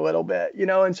practicing a little bit,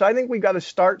 and so I think we've got to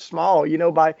start small,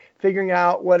 by figuring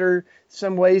out what are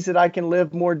some ways that I can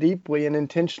live more deeply and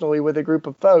intentionally with a group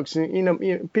of folks.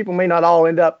 And, people may not all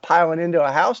end up piling into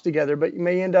a house together, but you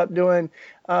may end up doing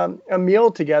a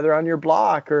meal together on your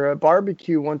block, or a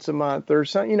barbecue once a month, or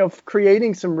some,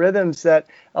 creating some rhythms that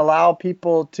allow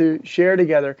people to share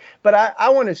together. But I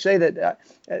want to say that,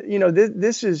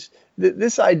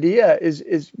 this idea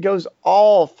is goes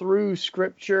all through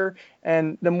Scripture,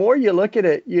 and the more you look at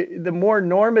it, the more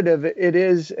normative it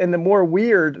is, and the more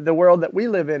weird the world that we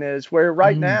live in is. Where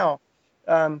right mm, now,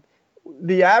 um,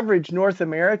 the average North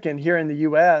American here in the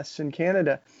U.S. and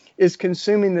Canada is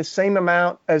consuming the same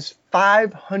amount as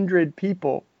 500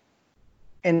 people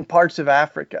in parts of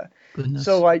Africa. Goodness.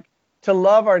 So like to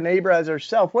love our neighbor as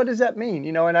ourselves, what does that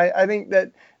mean? And I think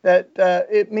that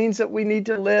it means that we need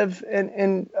to live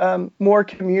in more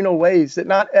communal ways, that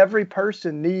not every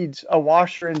person needs a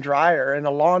washer and dryer and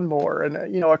a lawnmower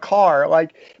and a car,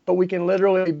 but we can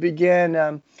literally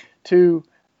begin to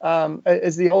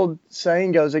as the old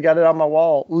saying goes, I got it on my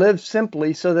wall, live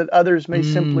simply so that others may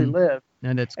simply live.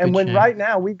 No, that's and good, when Shane. right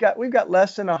now we've got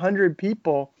less than 100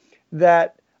 people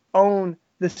that own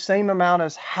the same amount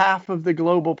as half of the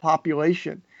global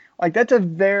population. Like that's a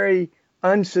very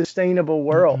unsustainable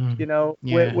world,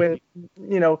 with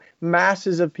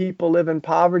masses of people live in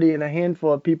poverty and a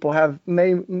handful of people have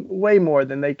way more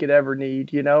than they could ever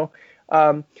need, So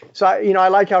I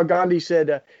like how Gandhi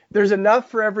said, there's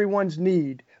enough for everyone's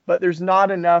need, but there's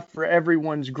not enough for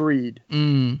everyone's greed.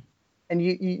 And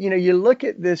you look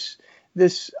at this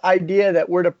idea that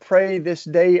we're to pray this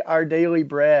day our daily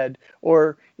bread,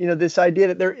 or this idea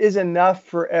that there is enough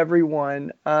for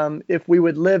everyone if we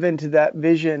would live into that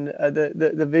vision,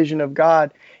 the vision of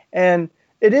God. And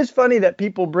it is funny that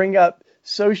people bring up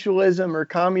socialism or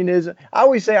communism. I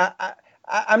always say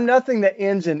I'm nothing that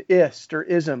ends in ist or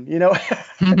ism.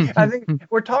 I think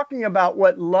we're talking about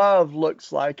what love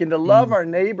looks like, and to love our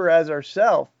neighbor as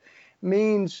ourselves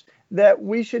means that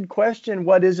we should question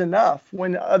what is enough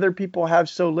when other people have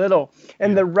so little.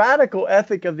 And the radical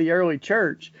ethic of the early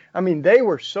church, they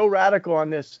were so radical on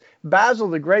this. Basil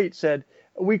the Great said,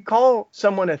 we call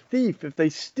someone a thief if they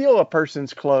steal a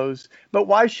person's clothes, but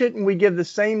why shouldn't we give the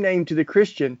same name to the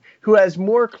Christian who has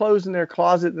more clothes in their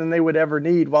closet than they would ever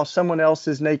need while someone else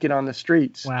is naked on the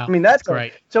streets? Wow. That's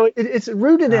great. So it's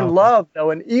rooted in love,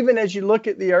 though. And even as you look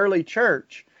at the early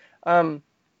church,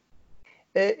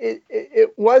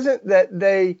 it wasn't that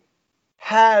they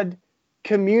had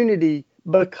community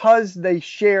because they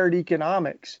shared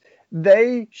economics.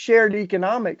 They shared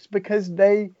economics because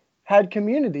they had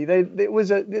community. It was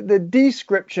the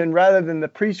description rather than the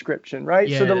prescription, right?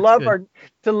 Yeah, so to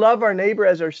love our neighbor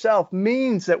as ourselves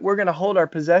means that we're going to hold our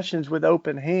possessions with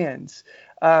open hands.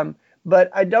 But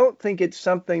I don't think it's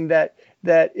something that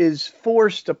is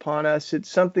forced upon us. It's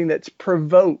something that's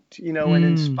provoked, and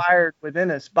inspired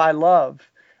within us by love.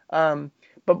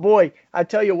 But boy, I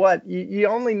tell you what, you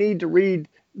only need to read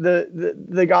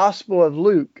the Gospel of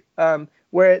Luke,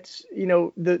 where it's,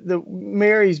 the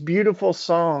Mary's beautiful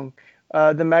song,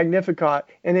 the Magnificat,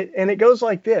 and it goes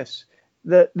like this: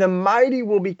 the mighty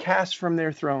will be cast from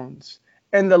their thrones,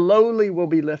 and the lowly will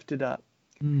be lifted up.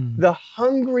 The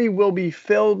hungry will be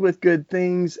filled with good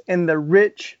things, and the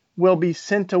rich will be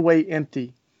sent away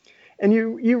empty. And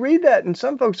you read that, and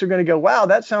some folks are going to go, wow,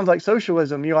 that sounds like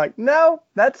socialism. You're like, no,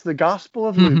 that's the Gospel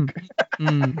of Luke.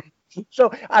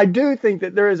 So I do think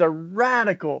that there is a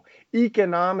radical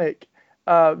economic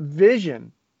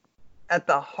vision at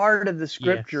the heart of the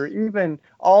scripture, even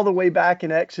all the way back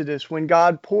in Exodus, when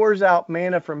God pours out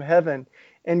manna from heaven,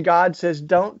 and God says,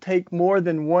 don't take more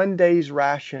than one day's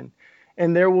ration,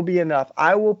 and there will be enough.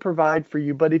 I will provide for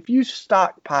you. But if you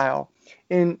stockpile,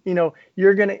 and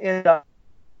you're going to end up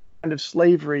kind of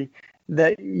slavery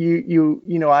that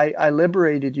I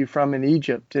liberated you from in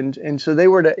Egypt. And so they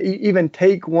were to even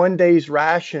take one day's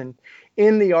ration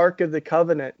in the Ark of the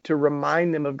Covenant to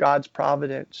remind them of God's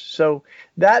providence. So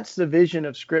that's the vision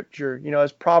of Scripture.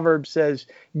 As Proverbs says,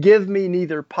 give me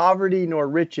neither poverty nor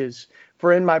riches,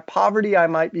 for in my poverty I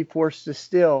might be forced to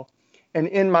steal, and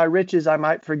in my riches I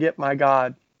might forget my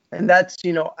God. And that's,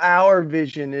 our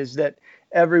vision is that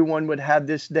everyone would have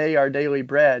this day our daily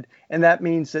bread. And that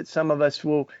means that some of us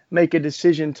will make a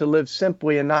decision to live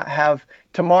simply and not have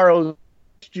tomorrow's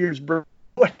year's bread.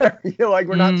 We're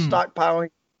not stockpiling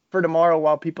for tomorrow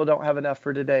while people don't have enough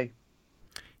for today.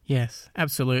 Yes,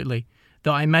 absolutely.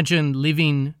 Though I imagine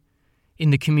living in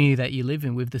the community that you live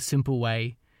in with the Simple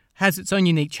Way has its own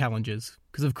unique challenges.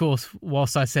 Because, of course,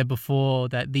 whilst I said before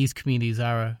that these communities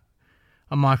are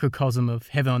a microcosm of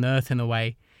heaven on earth in a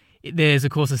way, there's,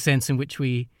 of course, a sense in which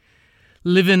we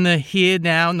live in the here,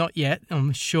 now, not yet.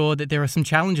 I'm sure that there are some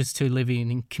challenges to living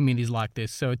in communities like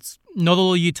this. So it's not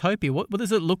all utopia. What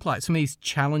does it look like, some of these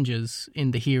challenges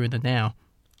in the here and the now?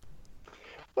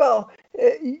 Well,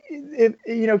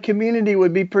 community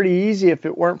would be pretty easy if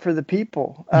it weren't for the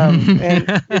people.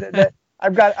 And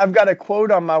I've got a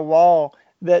quote on my wall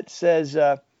that says,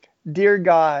 "Dear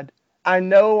God, I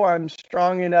know I'm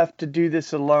strong enough to do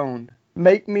this alone.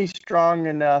 Make me strong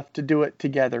enough to do it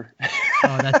together."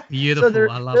 Oh, that's beautiful. So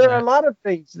I love that. There are a lot of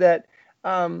things that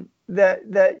there's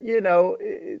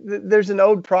an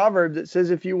old proverb that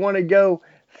says, if you want to go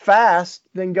fast,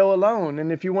 then go alone.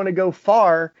 And if you want to go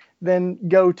far, then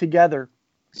go together.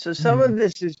 So some of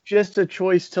this is just a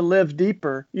choice to live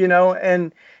deeper,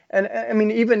 and I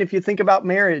mean, even if you think about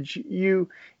marriage, you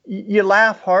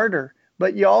laugh harder,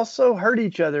 but you also hurt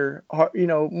each other. Like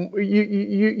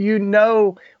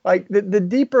the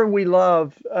deeper we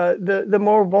love, the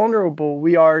more vulnerable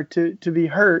we are to be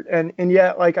hurt, and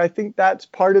yet, like, I think that's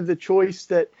part of the choice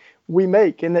that we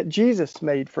make and that Jesus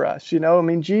made for us. I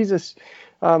mean, Jesus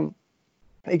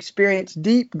experienced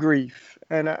deep grief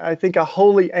and I think a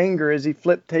holy anger as he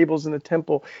flipped tables in the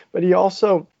temple, but he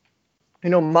also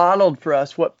modeled for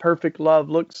us what perfect love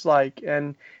looks like,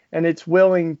 and it's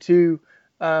willing to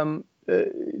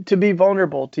be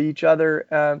vulnerable to each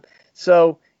other.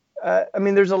 I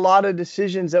mean, there's a lot of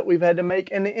decisions that we've had to make,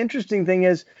 and the interesting thing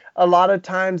is, a lot of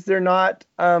times they're not.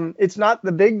 It's not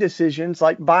the big decisions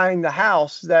like buying the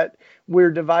house that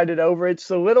we're divided over. It's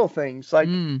the little things like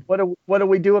what do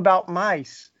we do about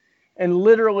mice? And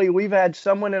literally, we've had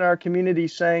someone in our community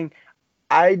saying,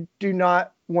 I do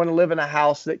not want to live in a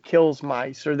house that kills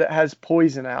mice or that has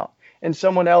poison out. And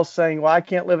someone else saying, well, I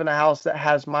can't live in a house that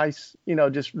has mice,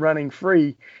 just running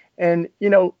free. And,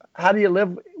 how do you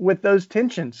live with those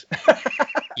tensions?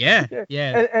 Yeah.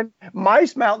 And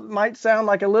mice might sound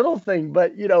like a little thing,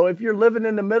 but, if you're living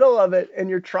in the middle of it and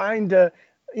you're trying to,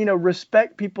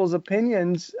 respect people's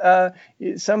opinions,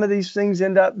 some of these things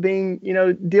end up being,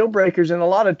 deal breakers. And a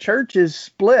lot of churches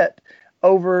split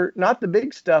over not the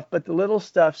big stuff, but the little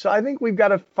stuff. So I think we've got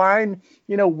to find,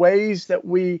 ways that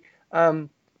we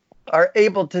are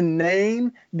able to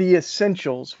name the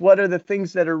essentials. What are the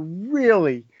things that are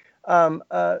really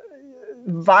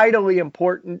vitally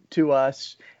important to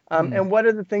us? And what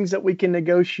are the things that we can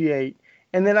negotiate?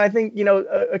 And then I think,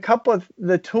 a couple of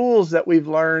the tools that we've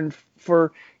learned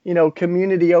for,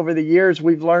 community over the years,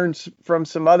 we've learned from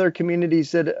some other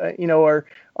communities that,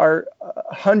 are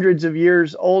hundreds of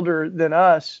years older than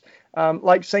us,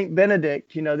 like St.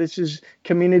 Benedict. This is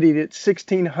community that's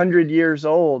 1,600 years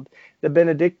old, the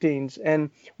Benedictines. And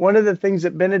one of the things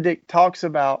that Benedict talks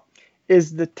about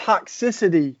is the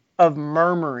toxicity of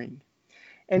murmuring.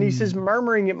 And he says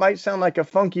murmuring, it might sound like a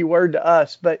funky word to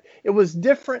us, but it was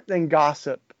different than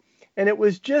gossip. And it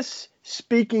was just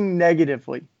speaking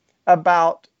negatively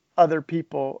about other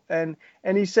people. And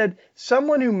he said,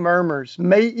 someone who murmurs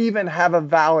may even have a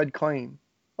valid claim.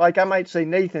 Like I might say,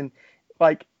 Nathan,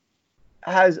 like,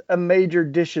 has a major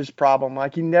dishes problem.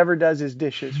 Like he never does his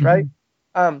dishes, right?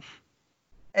 And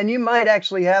you might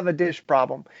actually have a dish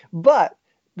problem. But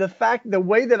the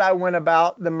way that I went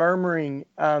about the murmuring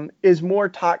is more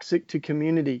toxic to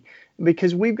community,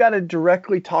 because we've got to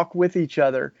directly talk with each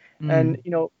other. And,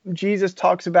 Jesus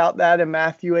talks about that in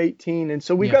Matthew 18. And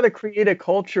so we've got to create a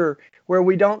culture where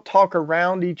we don't talk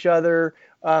around each other,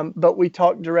 but we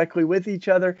talk directly with each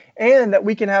other, and that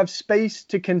we can have space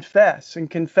to confess. And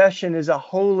confession is a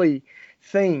holy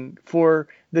thing for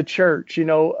the church,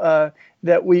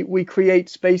 that we create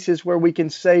spaces where we can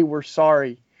say we're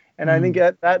sorry. And I think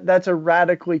that's a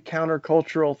radically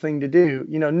countercultural thing to do.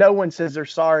 No one says they're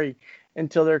sorry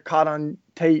until they're caught on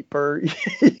tape or,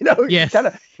 kind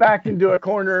of backed into a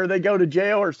corner, or they go to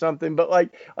jail or something. But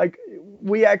like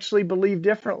we actually believe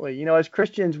differently. As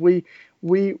Christians, we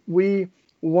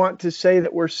want to say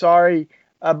that we're sorry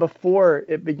before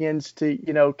it begins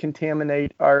to,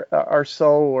 contaminate our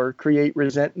soul or create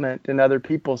resentment in other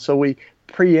people. So we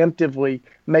preemptively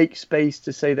make space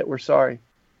to say that we're sorry.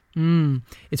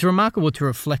 It's remarkable to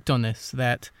reflect on this,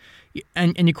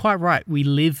 and you're quite right, we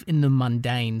live in the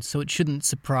mundane, so it shouldn't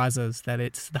surprise us that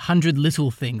it's the 100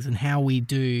 little things and how we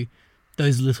do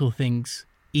those little things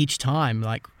each time.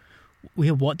 Like,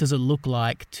 what does it look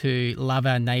like to love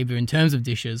our neighbor in terms of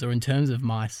dishes or in terms of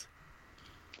mice?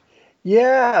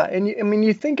 Yeah, and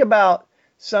you think about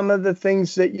some of the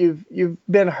things that you've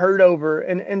been hurt over,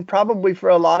 and probably for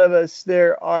a lot of us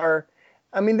there are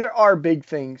big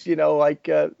things, like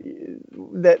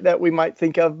that we might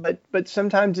think of, but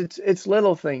sometimes it's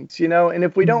little things, and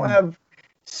if we don't have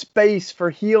space for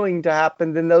healing to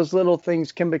happen, then those little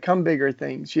things can become bigger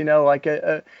things, like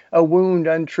a wound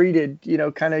untreated,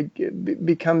 kind of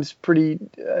becomes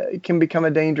can become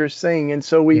a dangerous thing. And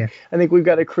so I think we've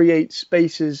got to create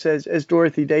spaces, as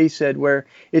Dorothy Day said, where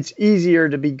it's easier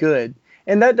to be good.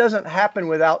 And that doesn't happen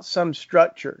without some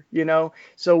structure,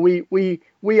 So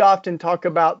we often talk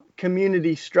about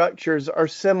community structures are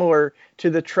similar to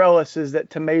the trellises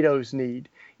that tomatoes need.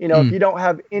 If you don't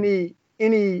have any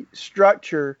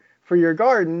structure for your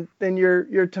garden, then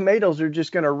your tomatoes are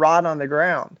just going to rot on the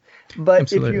ground. But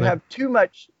Absolutely. If you have too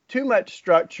much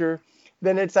structure,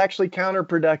 then it's actually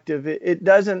counterproductive. It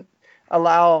doesn't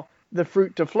allow the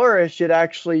fruit to flourish, it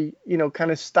actually,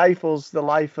 kind of stifles the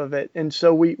life of it. And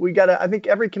so we got to, I think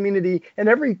every community and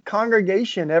every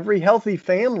congregation, every healthy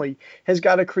family has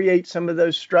got to create some of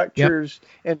those Yep. structures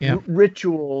and Yep.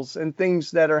 rituals and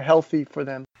things that are healthy for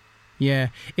them. Yeah,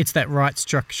 it's that right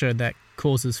structure that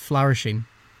causes flourishing.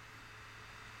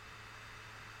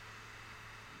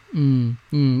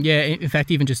 Yeah, in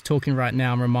fact, even just talking right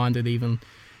now, I'm reminded even,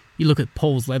 you look at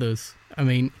Paul's letters. I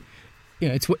mean,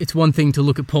 it's one thing to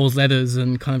look at Paul's letters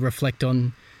and kind of reflect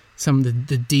on some of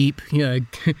the deep,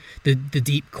 the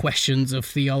deep questions of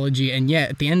theology. And yet,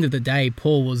 at the end of the day,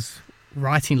 Paul was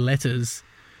writing letters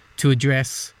to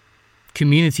address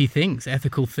community things,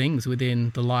 ethical things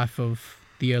within the life of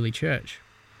the early church.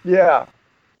 Yeah,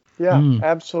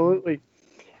 absolutely.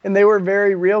 And they were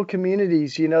very real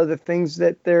communities. The things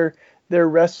that they're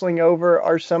wrestling over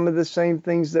are some of the same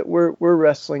things that we're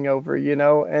wrestling over.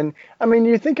 And I mean,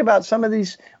 you think about some of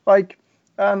these, like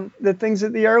the things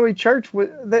that the early church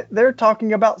they're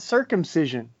talking about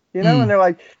circumcision. And they're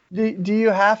like, do you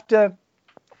have to,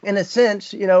 in a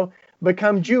sense,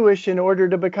 become Jewish in order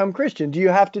to become Christian? Do you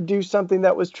have to do something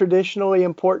that was traditionally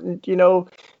important,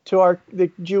 to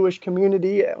the Jewish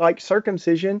community, like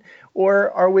circumcision, or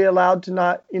are we allowed to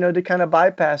not, to kind of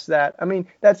bypass that? I mean,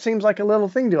 that seems like a little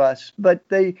thing to us, but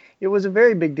it was a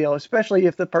very big deal, especially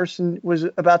if the person was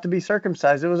about to be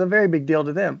circumcised. It was a very big deal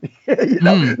to them,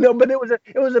 No, but it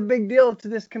was a big deal to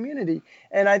this community.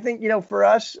 And I think, for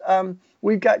us,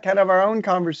 we've got kind of our own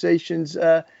conversations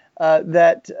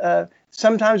that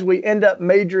sometimes we end up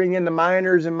majoring in the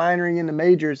minors and minoring in the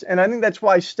majors. And I think that's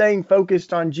why staying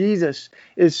focused on Jesus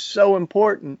is so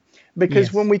important,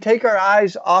 because when we take our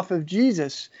eyes off of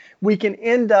Jesus, we can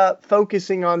end up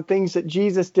focusing on things that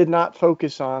Jesus did not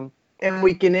focus on. And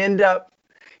we can end up,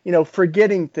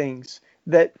 forgetting things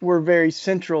that were very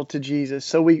central to Jesus.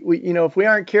 So we if we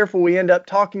aren't careful, we end up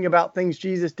talking about things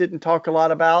Jesus didn't talk a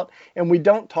lot about, and we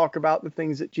don't talk about the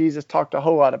things that Jesus talked a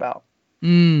whole lot about.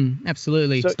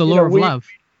 Absolutely. So, It's the law of love.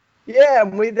 Yeah,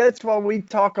 that's why we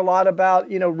talk a lot about,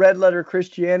 red letter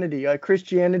Christianity, a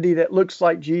Christianity that looks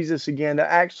like Jesus again,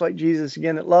 that acts like Jesus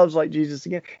again, that loves like Jesus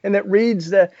again, and that reads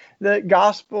the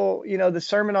gospel, the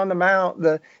Sermon on the Mount,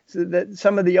 that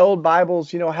some of the old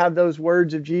Bibles, have those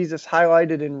words of Jesus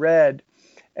highlighted in red,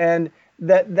 and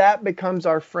that becomes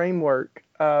our framework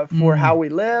for how we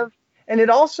live. And it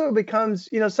also becomes,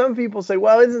 some people say,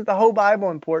 well, isn't the whole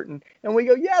Bible important? And we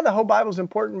go, yeah, the whole Bible's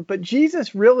important, but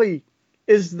Jesus really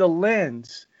is the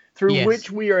lens through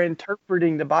which we are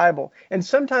interpreting the Bible. And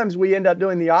sometimes we end up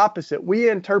doing the opposite. We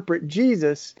interpret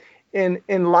Jesus in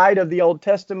light of the Old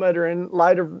Testament or in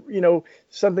light of,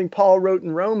 something Paul wrote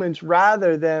in Romans,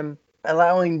 rather than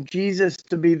allowing Jesus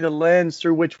to be the lens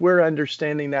through which we're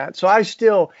understanding that. So I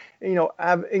still,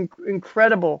 have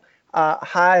incredible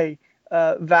high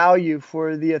value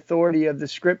for the authority of the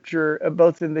Scripture,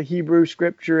 both in the Hebrew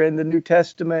Scripture and the New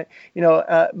Testament.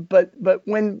 But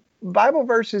when Bible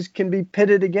verses can be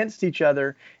pitted against each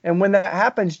other, and when that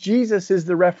happens, Jesus is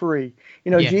the referee.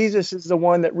 Jesus is the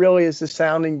one that really is the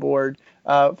sounding board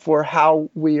for how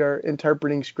we are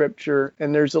interpreting Scripture.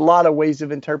 And there's a lot of ways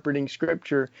of interpreting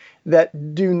Scripture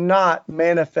that do not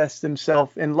manifest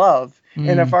themselves in love.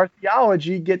 And if our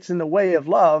theology gets in the way of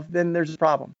love, then there's a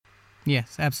problem.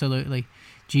 Yes, absolutely.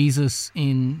 Jesus,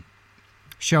 in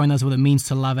showing us what it means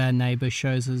to love our neighbor,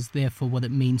 shows us, therefore, what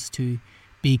it means to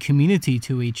be community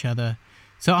to each other.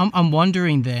 So I'm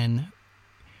wondering then,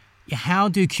 how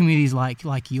do communities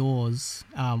like yours,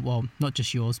 well, not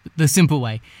just yours, but the Simple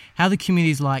Way, how do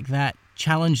communities like that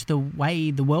challenge the way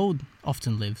the world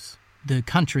often lives, the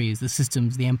countries, the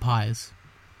systems, the empires?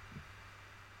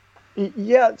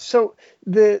 Yeah, so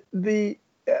the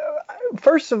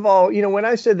first of all, when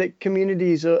I said that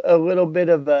community is a little bit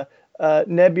of a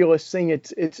nebulous thing,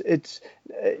 it's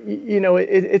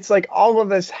like all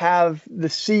of us have the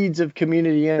seeds of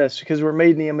community in us because we're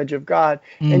made in the image of God,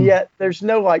 and yet there's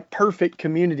no like perfect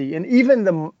community, and even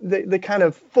the kind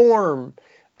of form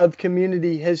of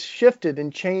community has shifted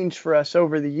and changed for us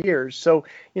over the years. So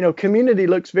community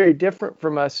looks very different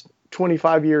from us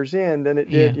 25 years in than it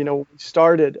did when we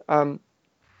started. And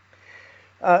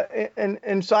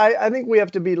so I think we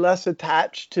have to be less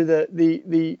attached to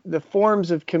the forms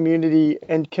of community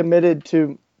and committed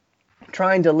to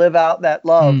trying to live out that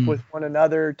love with one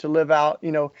another, to live out,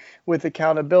 with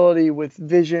accountability, with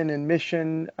vision and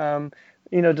mission, to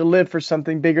live for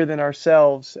something bigger than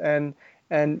ourselves. And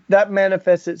that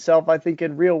manifests itself, I think,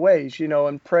 in real ways,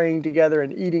 and praying together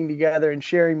and eating together and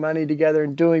sharing money together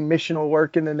and doing missional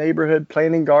work in the neighborhood,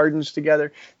 planting gardens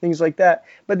together, things like that.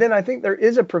 But then I think there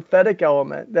is a prophetic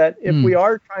element that if we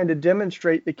are trying to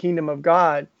demonstrate the kingdom of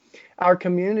God, our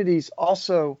communities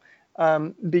also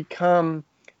become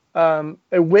a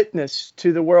witness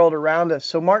to the world around us.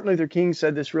 So Martin Luther King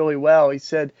said this really well. He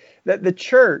said that the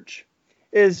church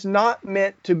is not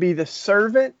meant to be the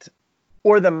servant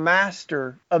or the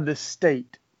master of the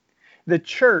state. The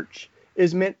church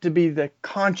is meant to be the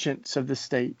conscience of the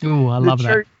state. Oh, I love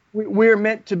that. We're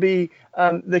meant to be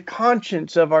the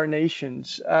conscience of our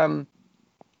nations.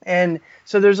 And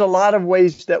so there's a lot of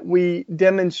ways that we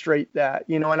demonstrate that,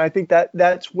 and I think that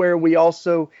that's where we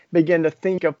also begin to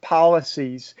think of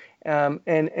policies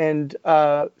and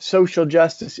social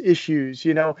justice issues.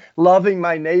 Loving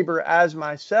my neighbor as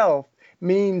myself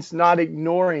means not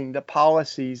ignoring the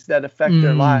policies that affect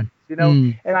their lives.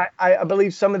 And I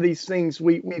believe some of these things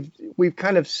we've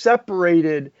kind of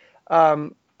separated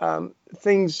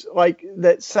things like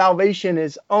that salvation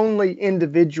is only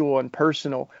individual and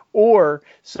personal, or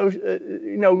so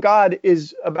God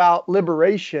is about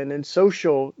liberation and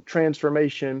social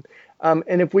transformation.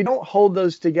 And if we don't hold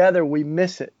those together, we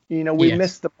miss it. We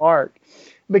miss the mark,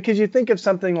 because you think of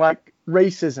something like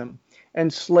racism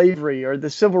and slavery or the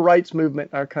civil rights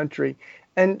movement in our country.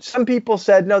 And some people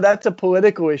said, no, that's a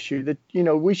political issue, that,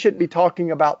 we shouldn't be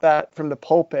talking about that from the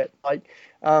pulpit. Like,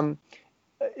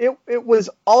 it was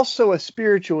also a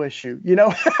spiritual issue,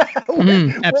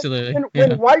 Absolutely.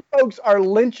 When white folks are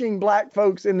lynching black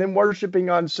folks and then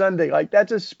worshiping on Sunday, like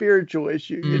that's a spiritual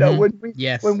issue.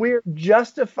 When we're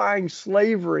justifying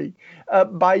slavery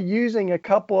by using a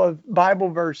couple of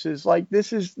Bible verses, like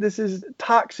this is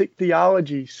toxic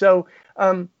theology. So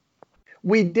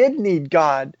we did need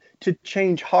God to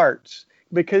change hearts,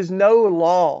 because no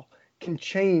law can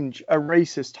change a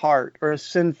racist heart or a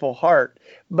sinful heart,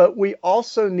 but we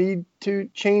also need to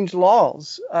change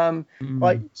laws,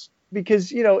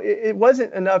 because it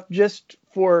wasn't enough just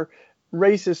for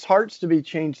racist hearts to be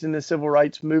changed in the civil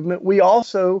rights movement. We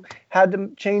also had to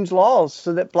change laws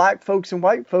so that black folks and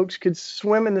white folks could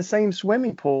swim in the same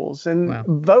swimming pools and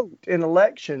vote in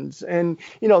elections and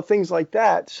things like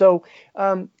that. So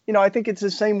I think it's the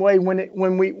same way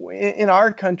when we in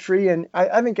our country, and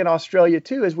I think in Australia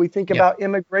too, as we think about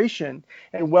immigration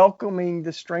and welcoming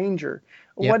the stranger.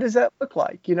 What does that look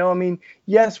like?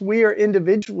 Yes, we are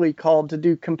individually called to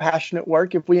do compassionate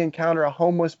work if we encounter a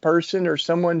homeless person or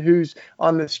someone who's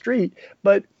on the street.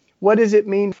 But what does it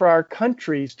mean for our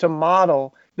countries to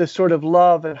model the sort of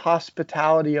love and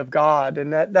hospitality of God?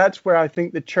 And that's where I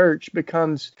think the church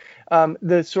becomes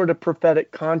the sort of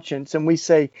prophetic conscience. And we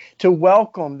say to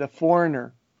welcome the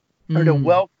foreigner, or to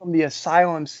welcome the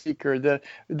asylum seeker,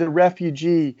 the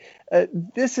refugee.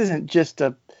 This isn't just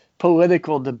a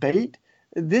political debate.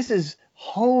 This is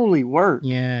holy work.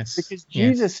 Yes. Because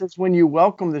Jesus says, when you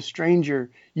welcome the stranger,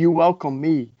 you welcome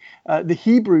me. The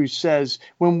Hebrews says,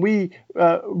 when we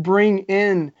bring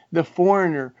in the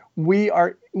foreigner, we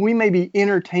may be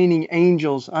entertaining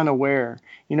angels unaware.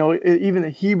 Even the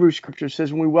Hebrew scripture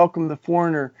says, when we welcome the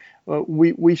foreigner,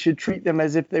 we should treat them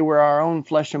as if they were our own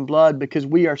flesh and blood, because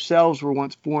we ourselves were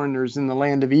once foreigners in the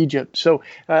land of Egypt. So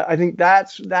I think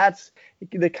that's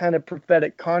the kind of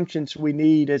prophetic conscience we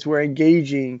need as we're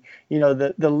engaging,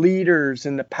 the leaders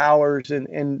and the powers and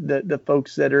the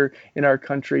folks that are in our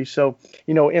country. So,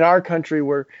 in our country,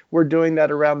 we're doing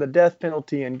that around the death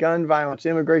penalty and gun violence,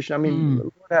 immigration. I mean,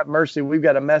 Lord have mercy, we've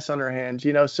got a mess on our hands,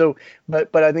 so,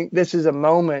 but I think this is a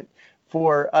moment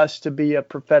for us to be a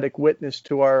prophetic witness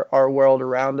to our world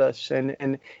around us.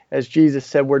 And as Jesus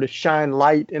said, we're to shine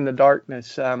light in the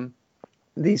darkness.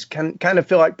 These can kind of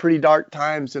feel like pretty dark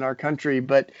times in our country,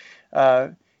 but,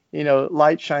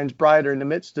 light shines brighter in the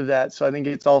midst of that. So I think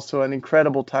it's also an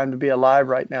incredible time to be alive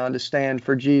right now and to stand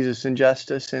for Jesus and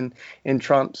justice in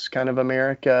Trump's kind of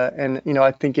America. And,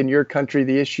 I think in your country,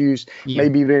 the issues may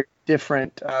be very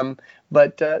different.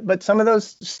 But some of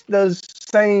those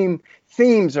same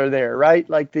themes are there, right?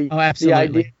 Like the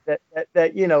idea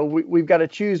that we've got to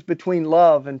choose between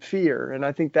love and fear. And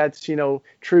I think that's,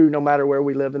 true no matter where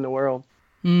we live in the world.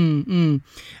 And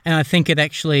I think it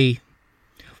actually,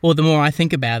 the more I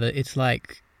think about it, it's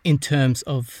like in terms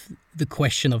of the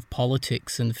question of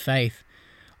politics and faith,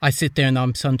 I sit there and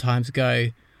I'm sometimes go,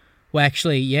 well,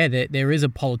 actually, there is a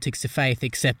politics to faith,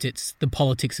 except it's the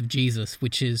politics of Jesus,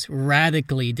 which is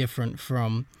radically different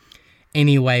from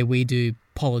any way we do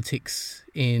politics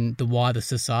in the wider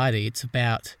society. It's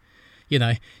about,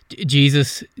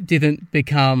 Jesus didn't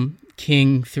become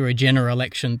king through a general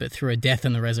election, but through a death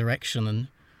and a resurrection. And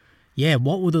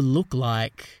what would it look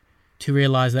like to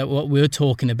realize that what we're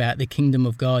talking about, the kingdom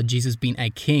of God, Jesus being a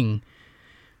king,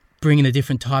 bringing a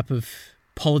different type of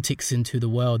politics into the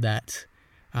world that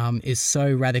is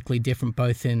so radically different,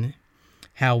 both in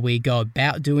how we go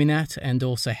about doing that and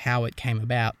also how it came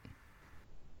about.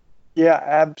 Yeah,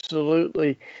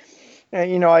 absolutely.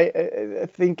 I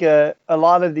think a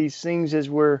lot of these things, as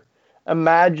we're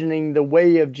imagining the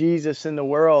way of Jesus in the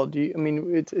world,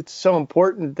 it's so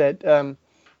important that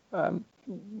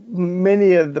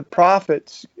many of the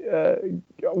prophets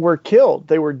were killed.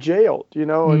 They were jailed, and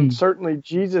Mm. certainly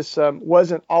Jesus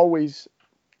wasn't always,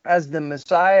 as the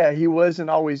Messiah, he wasn't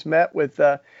always met with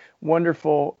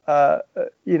wonderful,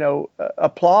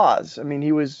 applause. I mean,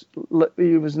 he was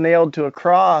nailed to a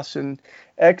cross and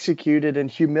executed and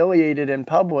humiliated in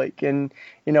public. And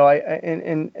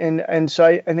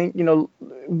I think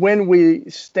when we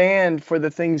stand for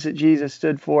the things that Jesus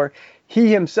stood for,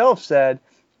 he himself said,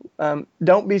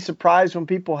 don't be surprised when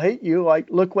people hate you. Like,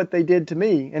 look what they did to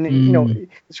me. And, Mm.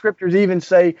 the scriptures even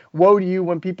say, woe to you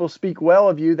when people speak well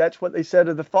of you. That's what they said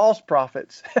of the false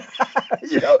prophets.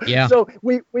 Yeah. So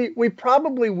we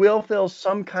probably will feel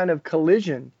some kind of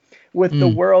collision with the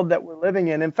Mm. world that we're living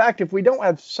in. In fact, if we don't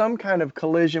have some kind of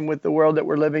collision with the world that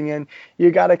we're living in,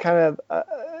 you got to kind of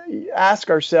ask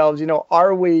ourselves,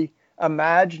 are we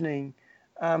imagining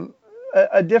um,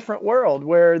 a different world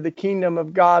where the kingdom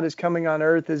of God is coming on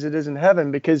earth as it is in heaven?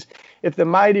 Because if the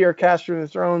mighty are cast from the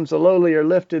thrones, the lowly are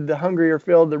lifted, the hungry are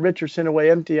filled, the rich are sent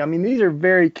away empty. I mean, these are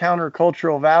very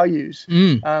countercultural values.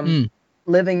 Mm. Um, Mm.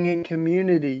 Living in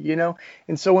community.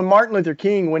 And so when Martin Luther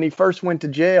King, when he first went to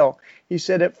jail, he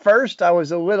said, at first I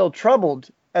was a little troubled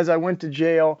as I went to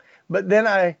jail, but then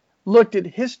I looked at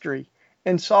history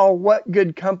and saw what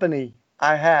good company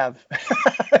I have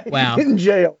Wow. in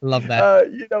jail. Love that.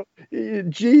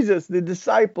 Jesus, the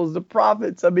disciples, the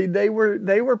prophets. I mean, they were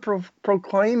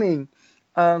proclaiming,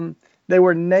 um, they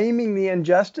were naming the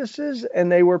injustices, and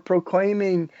they were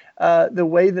proclaiming the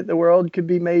way that the world could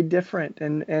be made different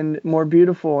and more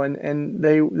beautiful. And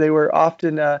they were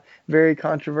often very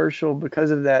controversial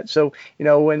because of that. So,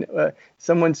 when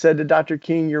someone said to Dr.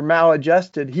 King, "You're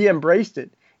maladjusted," he embraced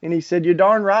it. And he said, "You're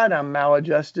darn right, I'm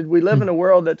maladjusted. We live Mm. in a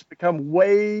world that's become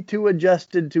way too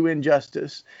adjusted to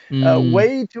injustice, Mm.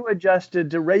 way too adjusted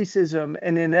to racism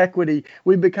and inequity.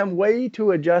 We've become way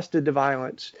too adjusted to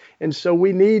violence. And so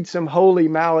we need some holy,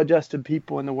 maladjusted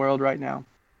people in the world right now."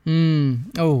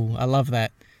 Mm. Oh, I love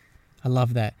that. I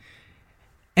love that.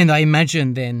 And I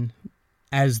imagine then,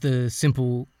 as the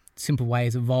simple way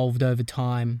has evolved over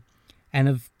time, and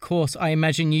of course, I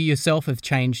imagine you yourself have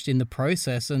changed in the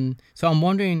process. And so I'm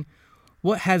wondering,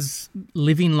 what has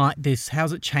living like this,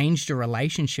 how's it changed your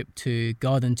relationship to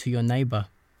God and to your neighbor?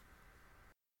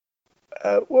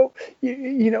 Well,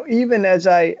 even as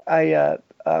over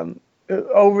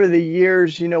the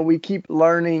years, we keep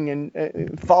learning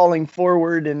and falling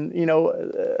forward, and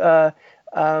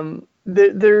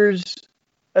there's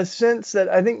a sense that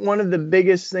I think one of the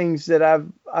biggest things that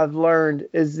I've learned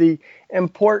is the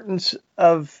importance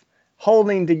of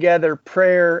holding together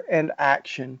prayer and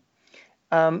action.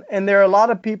 And there are a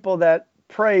lot of people that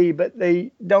pray, but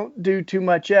they don't do too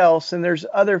much else. And there's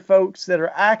other folks that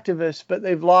are activists, but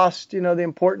they've lost, the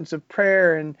importance of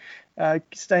prayer and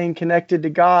staying connected to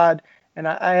God. And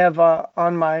I have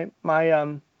on my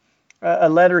a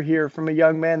letter here from a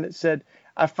young man that said,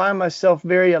 "I find myself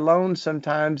very alone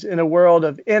sometimes in a world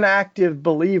of inactive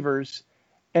believers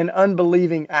and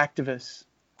unbelieving activists."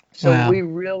 So Wow. we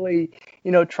really,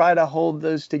 try to hold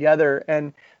those together.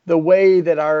 And the way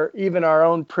that even our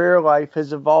own prayer life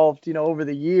has evolved, over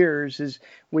the years is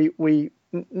we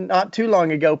not too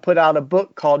long ago put out a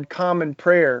book called Common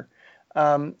Prayer.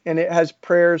 And it has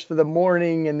prayers for the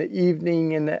morning and the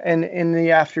evening and in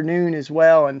the afternoon as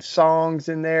well, and songs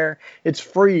in there. It's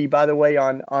free, by the way,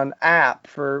 on app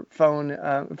for phone,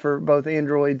 for both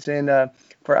Androids and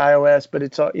for iOS. But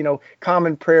it's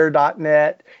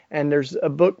commonprayer.net, and there's a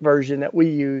book version that we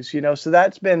use. So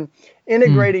that's been Mm.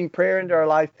 integrating prayer into our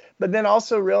life, but then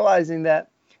also realizing that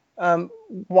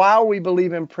while we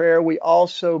believe in prayer, we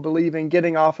also believe in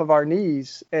getting off of our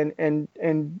knees and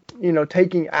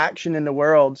taking action in the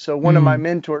world. So one of my Mm.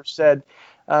 mentors said,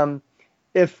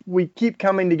 if we keep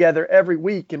coming together every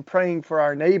week and praying for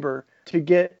our neighbor to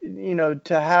get,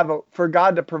 for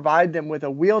God to provide them with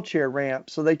a wheelchair ramp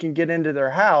so they can get into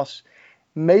their house,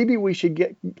 maybe we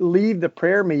should leave the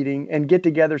prayer meeting and get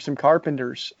together some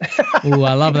carpenters Oh,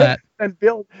 I love that. and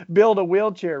build a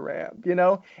wheelchair ramp.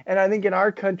 And I think in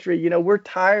our country, we're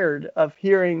tired of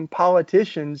hearing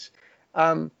politicians,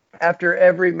 after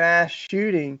every mass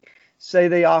shooting, say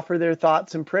they offer their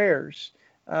thoughts and prayers.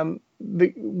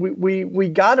 We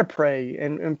got to pray,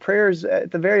 and prayer is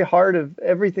at the very heart of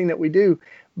everything that we do.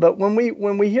 But when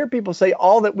we hear people say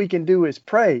all that we can do is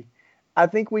pray, I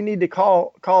think we need to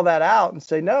call that out and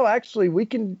say, no, actually we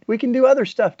can do other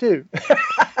stuff too.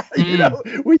 You Mm. know,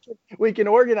 we can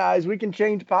organize, we can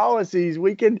change policies,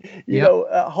 we can, Yep.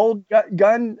 hold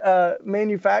gun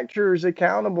manufacturers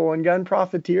accountable and gun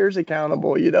profiteers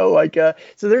accountable.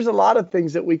 So there's a lot of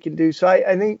things that we can do. So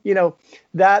I think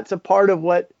that's a part of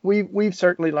what we've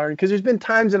certainly learned, because there's been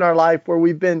times in our life where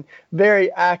we've been very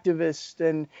activist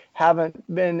and haven't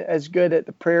been as good at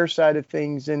the prayer side of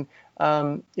things. And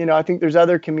I think there's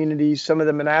other communities, some of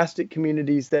the monastic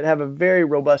communities, that have a very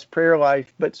robust prayer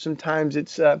life, but sometimes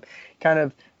it's kind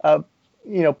of,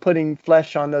 putting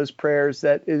flesh on those prayers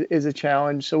that is a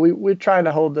challenge. So we're trying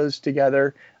to hold those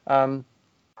together.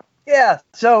 Yeah.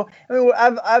 So I mean,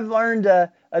 I've learned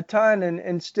a ton,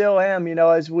 and still am,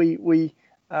 as we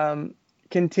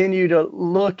continue to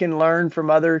look and learn from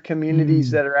other communities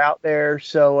Mm. that are out there.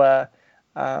 So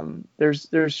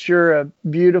there's sure a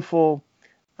beautiful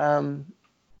um,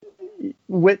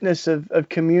 witness of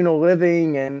communal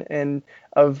living and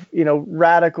of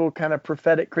radical kind of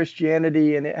prophetic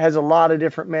Christianity, and it has a lot of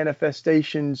different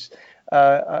manifestations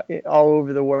all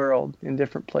over the world in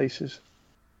different places.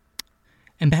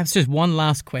 And perhaps just one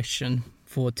last question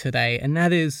for today, and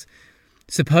that is,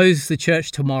 suppose the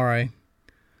church tomorrow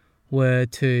were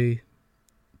to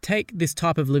take this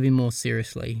type of living more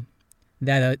seriously,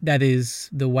 that is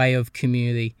the way of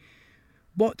community.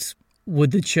 What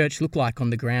would the church look like on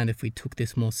the ground if we took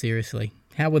this more seriously?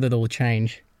 How would it all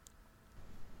change?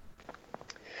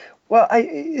 Well,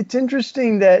 it's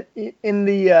interesting that in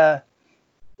the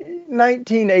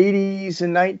 1980s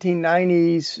and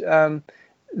 1990s,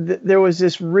 there was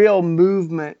this real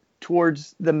movement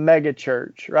towards the mega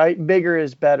church, right? Bigger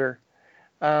is better.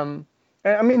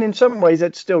 I mean, in some ways,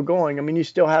 that's still going. I mean, you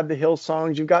still have the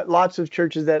Hillsongs. You've got lots of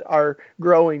churches that are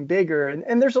growing bigger,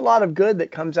 and there's a lot of good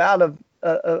that comes out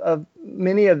of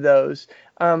many of those.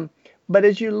 But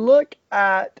as you look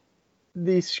at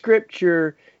the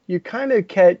scripture, you kind of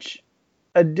catch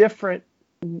a different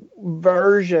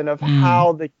version of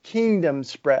how the kingdom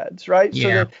spreads, right? So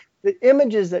Yeah. the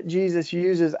images that Jesus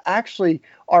uses actually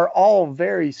are all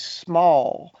very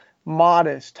small,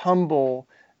 modest, humble,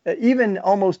 even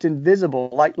almost invisible,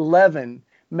 like leaven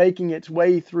making its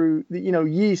way through the,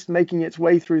 yeast making its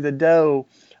way through the dough,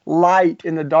 light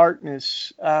in the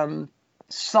darkness,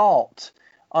 salt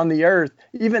on the earth,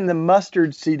 even the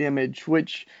mustard seed image,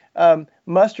 which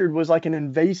mustard was like an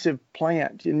invasive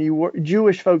plant, and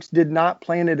Jewish folks did not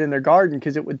plant it in their garden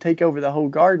because it would take over the whole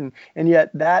garden. And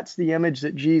yet that's the image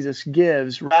that Jesus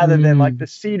gives, rather than like the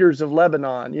cedars of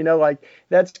Lebanon. Like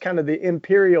that's kind of the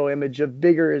imperial image of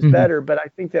bigger is better. But I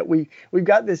think that we've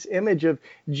got this image of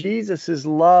Jesus's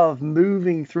love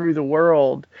moving through the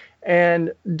world.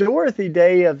 And Dorothy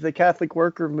Day of the Catholic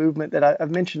Worker Movement, that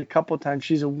I've mentioned a couple of times,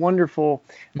 she's a wonderful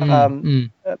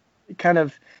kind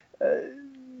of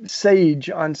sage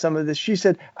on some of this. She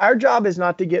said, our job is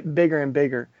not to get bigger and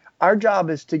bigger. Our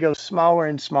job is to go smaller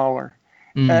and smaller,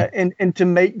 and to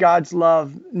make God's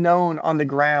love known on the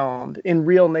ground in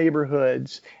real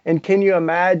neighborhoods. And can you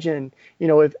imagine,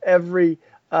 if every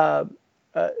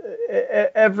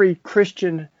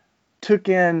Christian took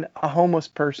in a homeless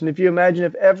person, if you imagine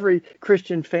if every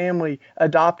Christian family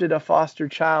adopted a foster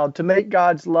child, to make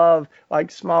God's love like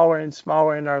smaller and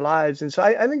smaller in our lives. And so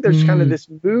I think there's kind of this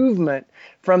movement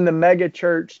from the mega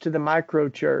church to the micro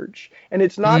church. And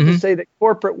it's not to say that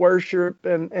corporate worship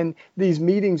and these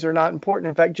meetings are not important.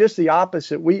 In fact, just the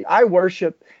opposite. I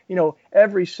worship,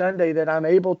 every Sunday that I'm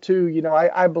able to.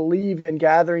 I believe in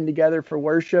gathering together for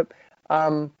worship.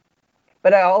 But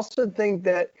I also think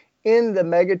that in the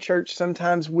megachurch,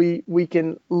 sometimes we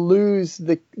can lose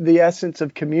the essence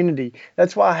of community.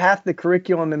 That's why half the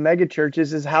curriculum in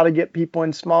megachurches is how to get people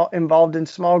involved in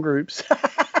small groups.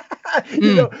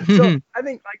 So I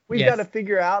think we've got to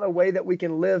figure out a way that we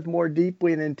can live more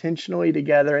deeply and intentionally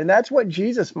together. And that's what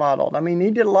Jesus modeled. I mean, he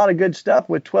did a lot of good stuff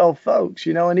with 12 folks,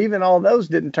 and even all those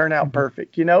didn't turn out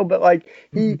perfect, but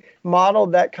he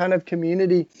modeled that kind of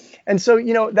community. And so,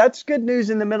 that's good news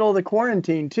in the middle of the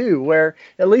quarantine too, where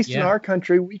at least in our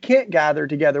country, we can't gather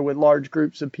together with large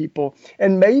groups of people.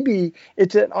 And maybe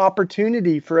it's an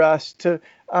opportunity for us to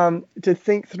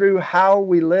think through how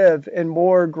we live in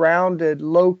more grounded,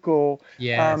 local,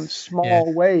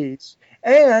 small ways.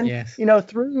 And,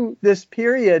 through this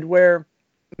period where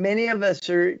many of us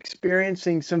are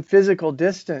experiencing some physical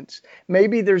distance,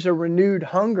 maybe there's a renewed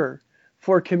hunger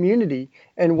for community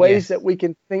and ways that we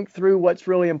can think through what's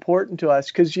really important to us.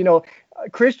 Because,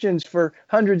 Christians for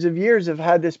hundreds of years have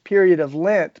had this period of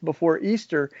Lent before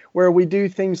Easter where we do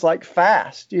things like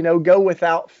fast, go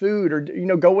without food, or,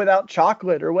 go without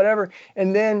chocolate or whatever.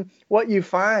 And then what you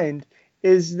find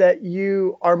is that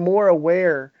you are more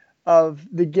aware of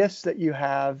the gifts that you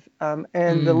have,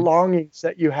 and the Mm. longings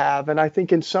that you have. And I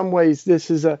think in some ways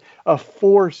this is a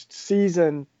forced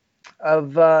season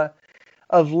of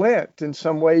Lent. In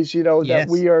some ways, that Yes.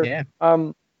 we are,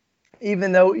 Yeah.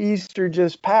 even though Easter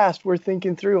just passed, we're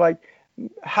thinking through, like,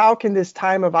 how can this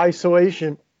time of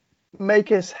isolation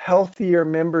make us healthier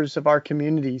members of our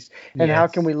communities, and how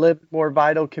can Yes. we live more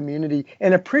vital community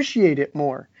and appreciate it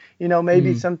more?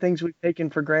 Maybe Mm. some things we've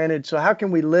taken for granted. So how can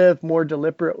we live more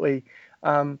deliberately,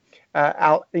 um,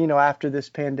 out, after this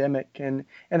pandemic? And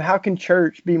how can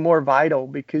church be more vital?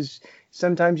 Because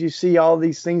sometimes you see all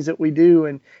these things that we do,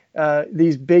 and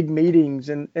these big meetings,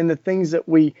 and the things that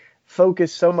we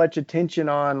focus so much attention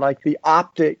on, like the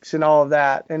optics and all of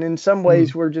that. And in some Mm.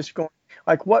 ways, we're just going,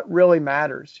 like, what really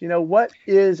matters? What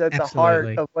is at the heart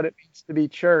Absolutely. of what it means to be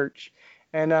church?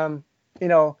 And you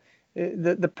know,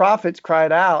 the prophets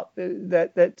cried out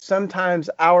that sometimes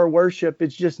our worship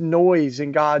is just noise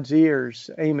in God's ears.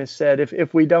 Amos said,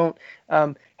 if we don't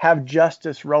have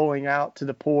justice rolling out to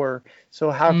the poor. So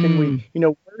how can we,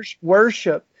 Mm.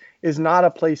 worship is not a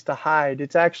place to hide.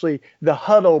 It's actually the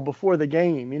huddle before the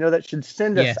game, that should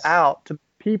send us Yes. out to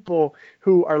people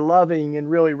who are loving in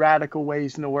really radical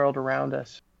ways in the world around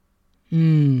us.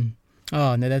 Mm.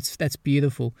 Oh no, that's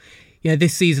beautiful.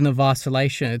 This season of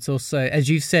isolation, it's also, as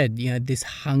you've said, this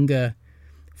hunger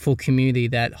for community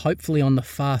that hopefully on the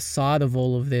far side of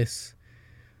all of this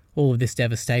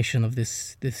devastation of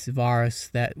this virus,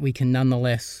 that we can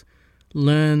nonetheless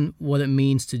learn what it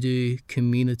means to do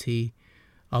community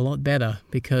a lot better.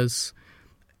 Because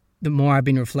the more I've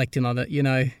been reflecting on it,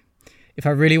 if I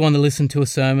really want to listen to a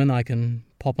sermon, I can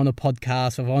pop on a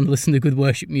podcast. If I want to listen to good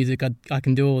worship music, I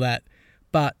can do all that.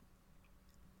 But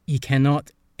you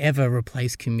cannot ever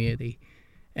replace community.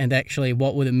 And actually,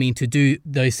 what would it mean to do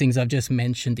those things I've just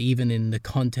mentioned, even in the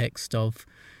context of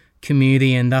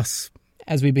community? And thus,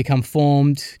 as we become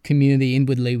formed community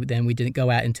inwardly, then we didn't go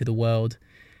out into the world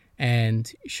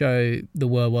and show the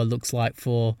world what it looks like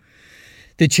for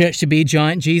the church to be a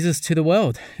giant Jesus to the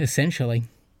world, essentially.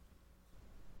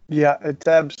 Yeah, it's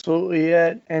absolutely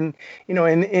it. And,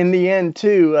 in the end,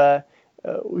 too,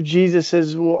 Jesus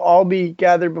says we'll all be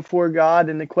gathered before God,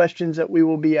 and the questions that we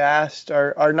will be asked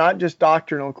are not just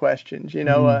doctrinal questions.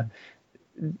 Mm.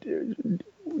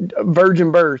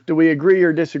 Virgin birth, do we agree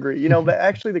or disagree? But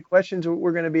actually, the questions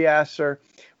we're going to be asked are: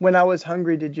 when I was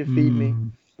hungry, did you feed me?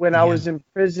 Mm. When I Yeah. was in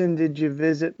prison, did you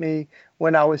visit me?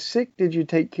 When I was sick, did you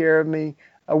take care of me?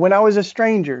 When I was a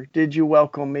stranger, did you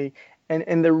welcome me?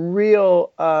 And the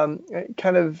real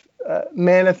kind of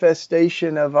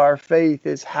manifestation of our faith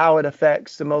is how it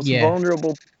affects the most Yes.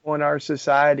 vulnerable people in our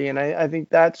society. And I think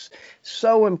that's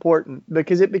so important,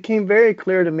 because it became very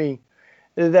clear to me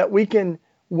that we can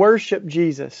worship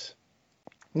Jesus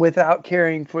without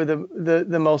caring for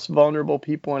the most vulnerable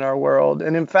people in our world.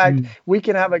 And in fact, Mm. we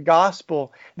can have a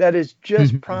gospel that is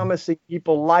just promising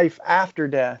people life after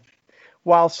death,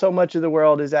 while so much of the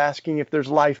world is asking if there's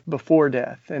life before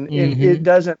death. And it Mm-hmm.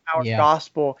 doesn't, our Yeah.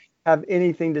 gospel, have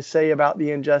anything to say about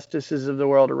the injustices of the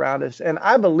world around us. And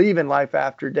I believe in life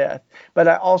after death, but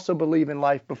I also believe in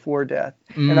life before death.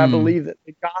 And I Mm. believe that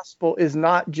the gospel is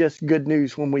not just good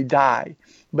news when we die,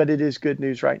 but it is good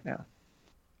news right now.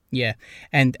 Yeah,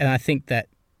 and I think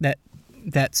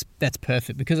that's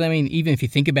perfect, because I mean, even if you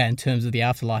think about it in terms of the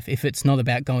afterlife, if it's not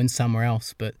about going somewhere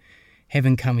else, but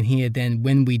heaven coming here, then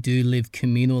when we do live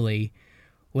communally,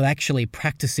 we're actually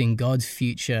practicing God's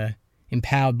future,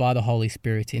 empowered by the Holy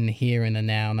Spirit in the here and the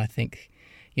now. And I think,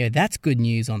 that's good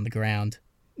news on the ground.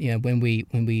 When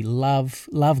we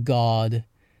love God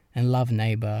and love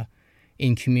neighbor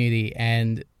in community,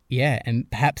 and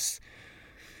perhaps,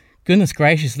 goodness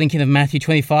gracious, thinking of Matthew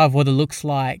 25, what it looks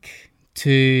like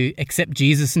to accept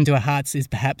Jesus into our hearts is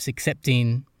perhaps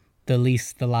accepting the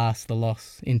least, the last, the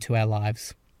lost into our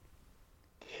lives.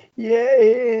 Yeah,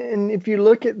 and if you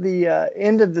look at the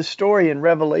end of the story in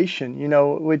Revelation,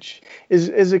 which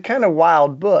is a kind of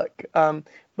wild book,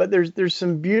 but there's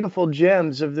some beautiful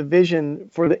gems of the vision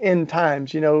for the end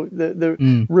times. The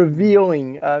Mm.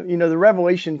 revealing. The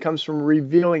revelation comes from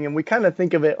revealing, and we kind of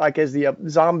think of it like as the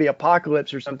zombie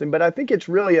apocalypse or something. But I think it's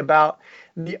really about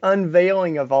the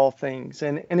unveiling of all things.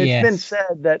 And it's been Yes.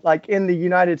 said that, like, in the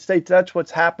United States, that's what's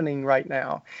happening right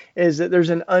now, is that there's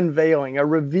an unveiling, a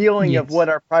revealing of Yes. what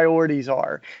our priorities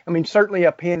are. I mean, certainly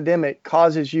a pandemic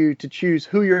causes you to choose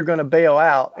who you're going to bail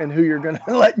out and who you're going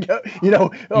to let go.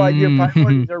 Like, your Mm.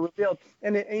 priorities are revealed.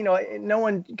 And no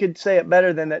one could say it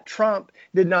better than that. Trump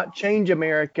did not change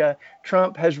America.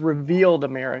 Trump has revealed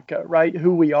America, right?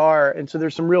 Who we are. And so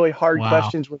there's some really hard Wow.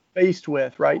 questions we're faced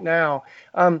with right now.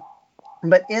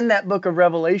 But in that book of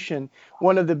Revelation,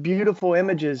 one of the beautiful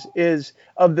images is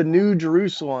of the new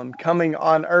Jerusalem coming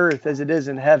on earth as it is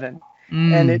in heaven.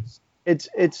 And it's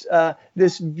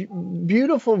this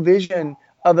beautiful vision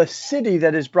of a city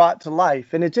that is brought to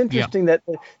life. And it's interesting that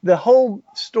the whole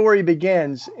story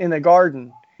begins in a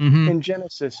garden in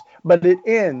Genesis, but it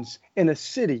ends in a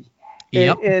city.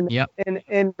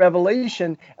 In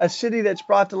Revelation, a city that's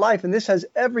brought to life. And this has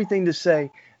everything to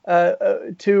say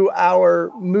to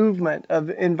our movement of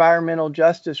environmental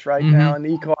justice right now and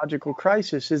the ecological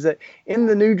crisis, is that in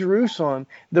the New Jerusalem,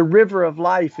 the river of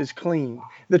life is clean.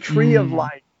 The tree of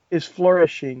life is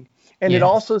flourishing. And it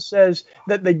also says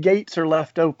that the gates are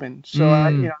left open.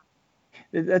 So,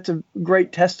 that's a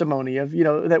great testimony of,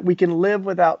 that we can live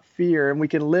without fear and we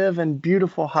can live in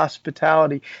beautiful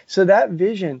hospitality. So that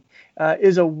vision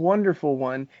is a wonderful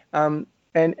one. And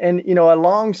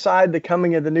alongside the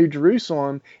coming of the New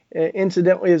Jerusalem,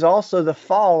 incidentally, is also the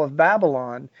fall of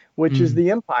Babylon, which is the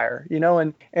empire,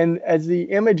 and as the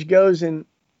image goes in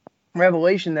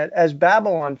Revelation, that as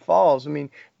Babylon falls,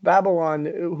 Babylon,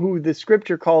 who the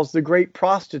scripture calls the great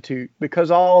prostitute,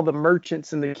 because all the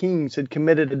merchants and the kings had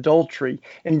committed adultery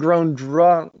and grown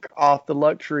drunk off the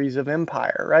luxuries of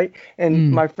empire, right?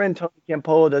 And my friend Tony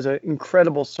Campolo does an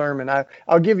incredible sermon.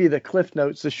 I'll give you the Cliff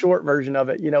Notes, the short version of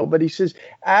it, but he says,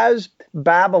 as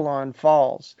Babylon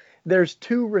falls, there's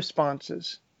two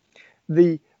responses.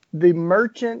 The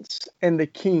merchants and the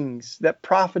kings that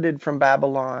profited from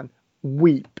Babylon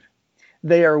weep.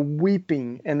 They are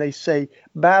weeping and they say,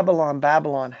 Babylon,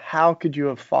 Babylon, how could you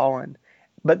have fallen?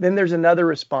 But then there's another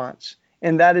response,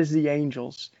 and that is the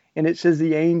angels. And it says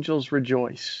the angels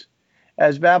rejoice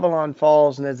as Babylon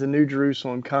falls and as the New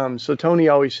Jerusalem comes. So Tony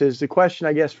always says the question,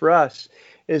 I guess, for us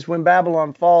is, when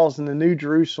Babylon falls and the New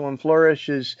Jerusalem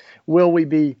flourishes, will we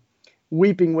be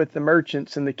weeping with the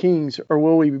merchants and the kings, or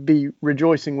will we be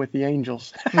rejoicing with the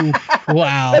angels?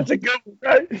 Wow. That's a good one,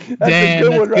 right?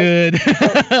 That's good.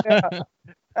 Yeah.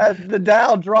 As the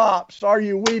Dow drops, are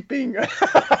you weeping?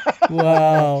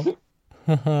 Wow.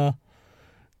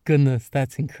 Goodness,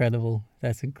 that's incredible.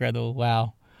 That's incredible.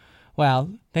 Wow.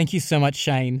 Thank you so much,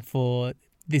 Shane, for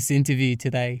this interview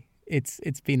today. It's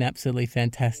been absolutely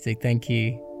fantastic. Thank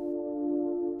you.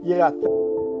 Yeah.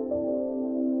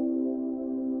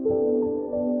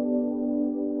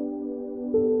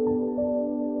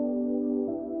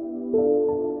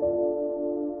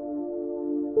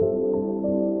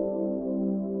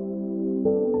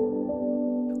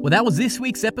 Well, that was this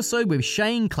week's episode with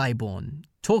Shane Claiborne,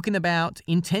 talking about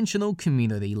intentional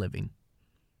community living.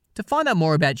 To find out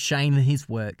more about Shane and his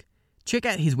work, check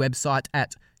out his website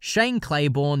at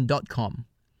shaneclaiborne.com,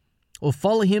 or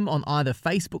follow him on either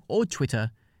Facebook or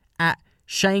Twitter at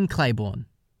Shane Claiborne.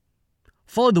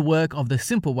 Follow the work of The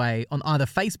Simple Way on either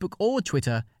Facebook or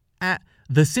Twitter at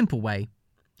The Simple Way,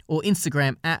 or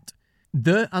Instagram at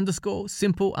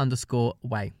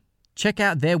 _simple_way. Check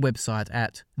out their website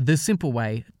at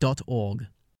thesimpleway.org.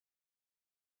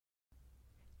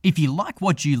 If you like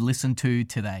what you listened to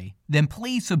today, then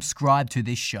please subscribe to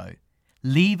this show,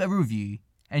 leave a review,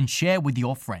 and share with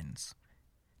your friends.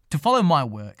 To follow my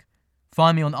work,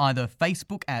 find me on either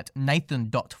Facebook at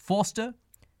nathan.forster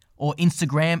or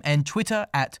Instagram and Twitter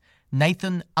at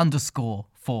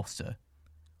nathan_forster,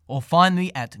 or find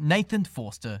me at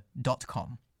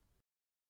nathanforster.com.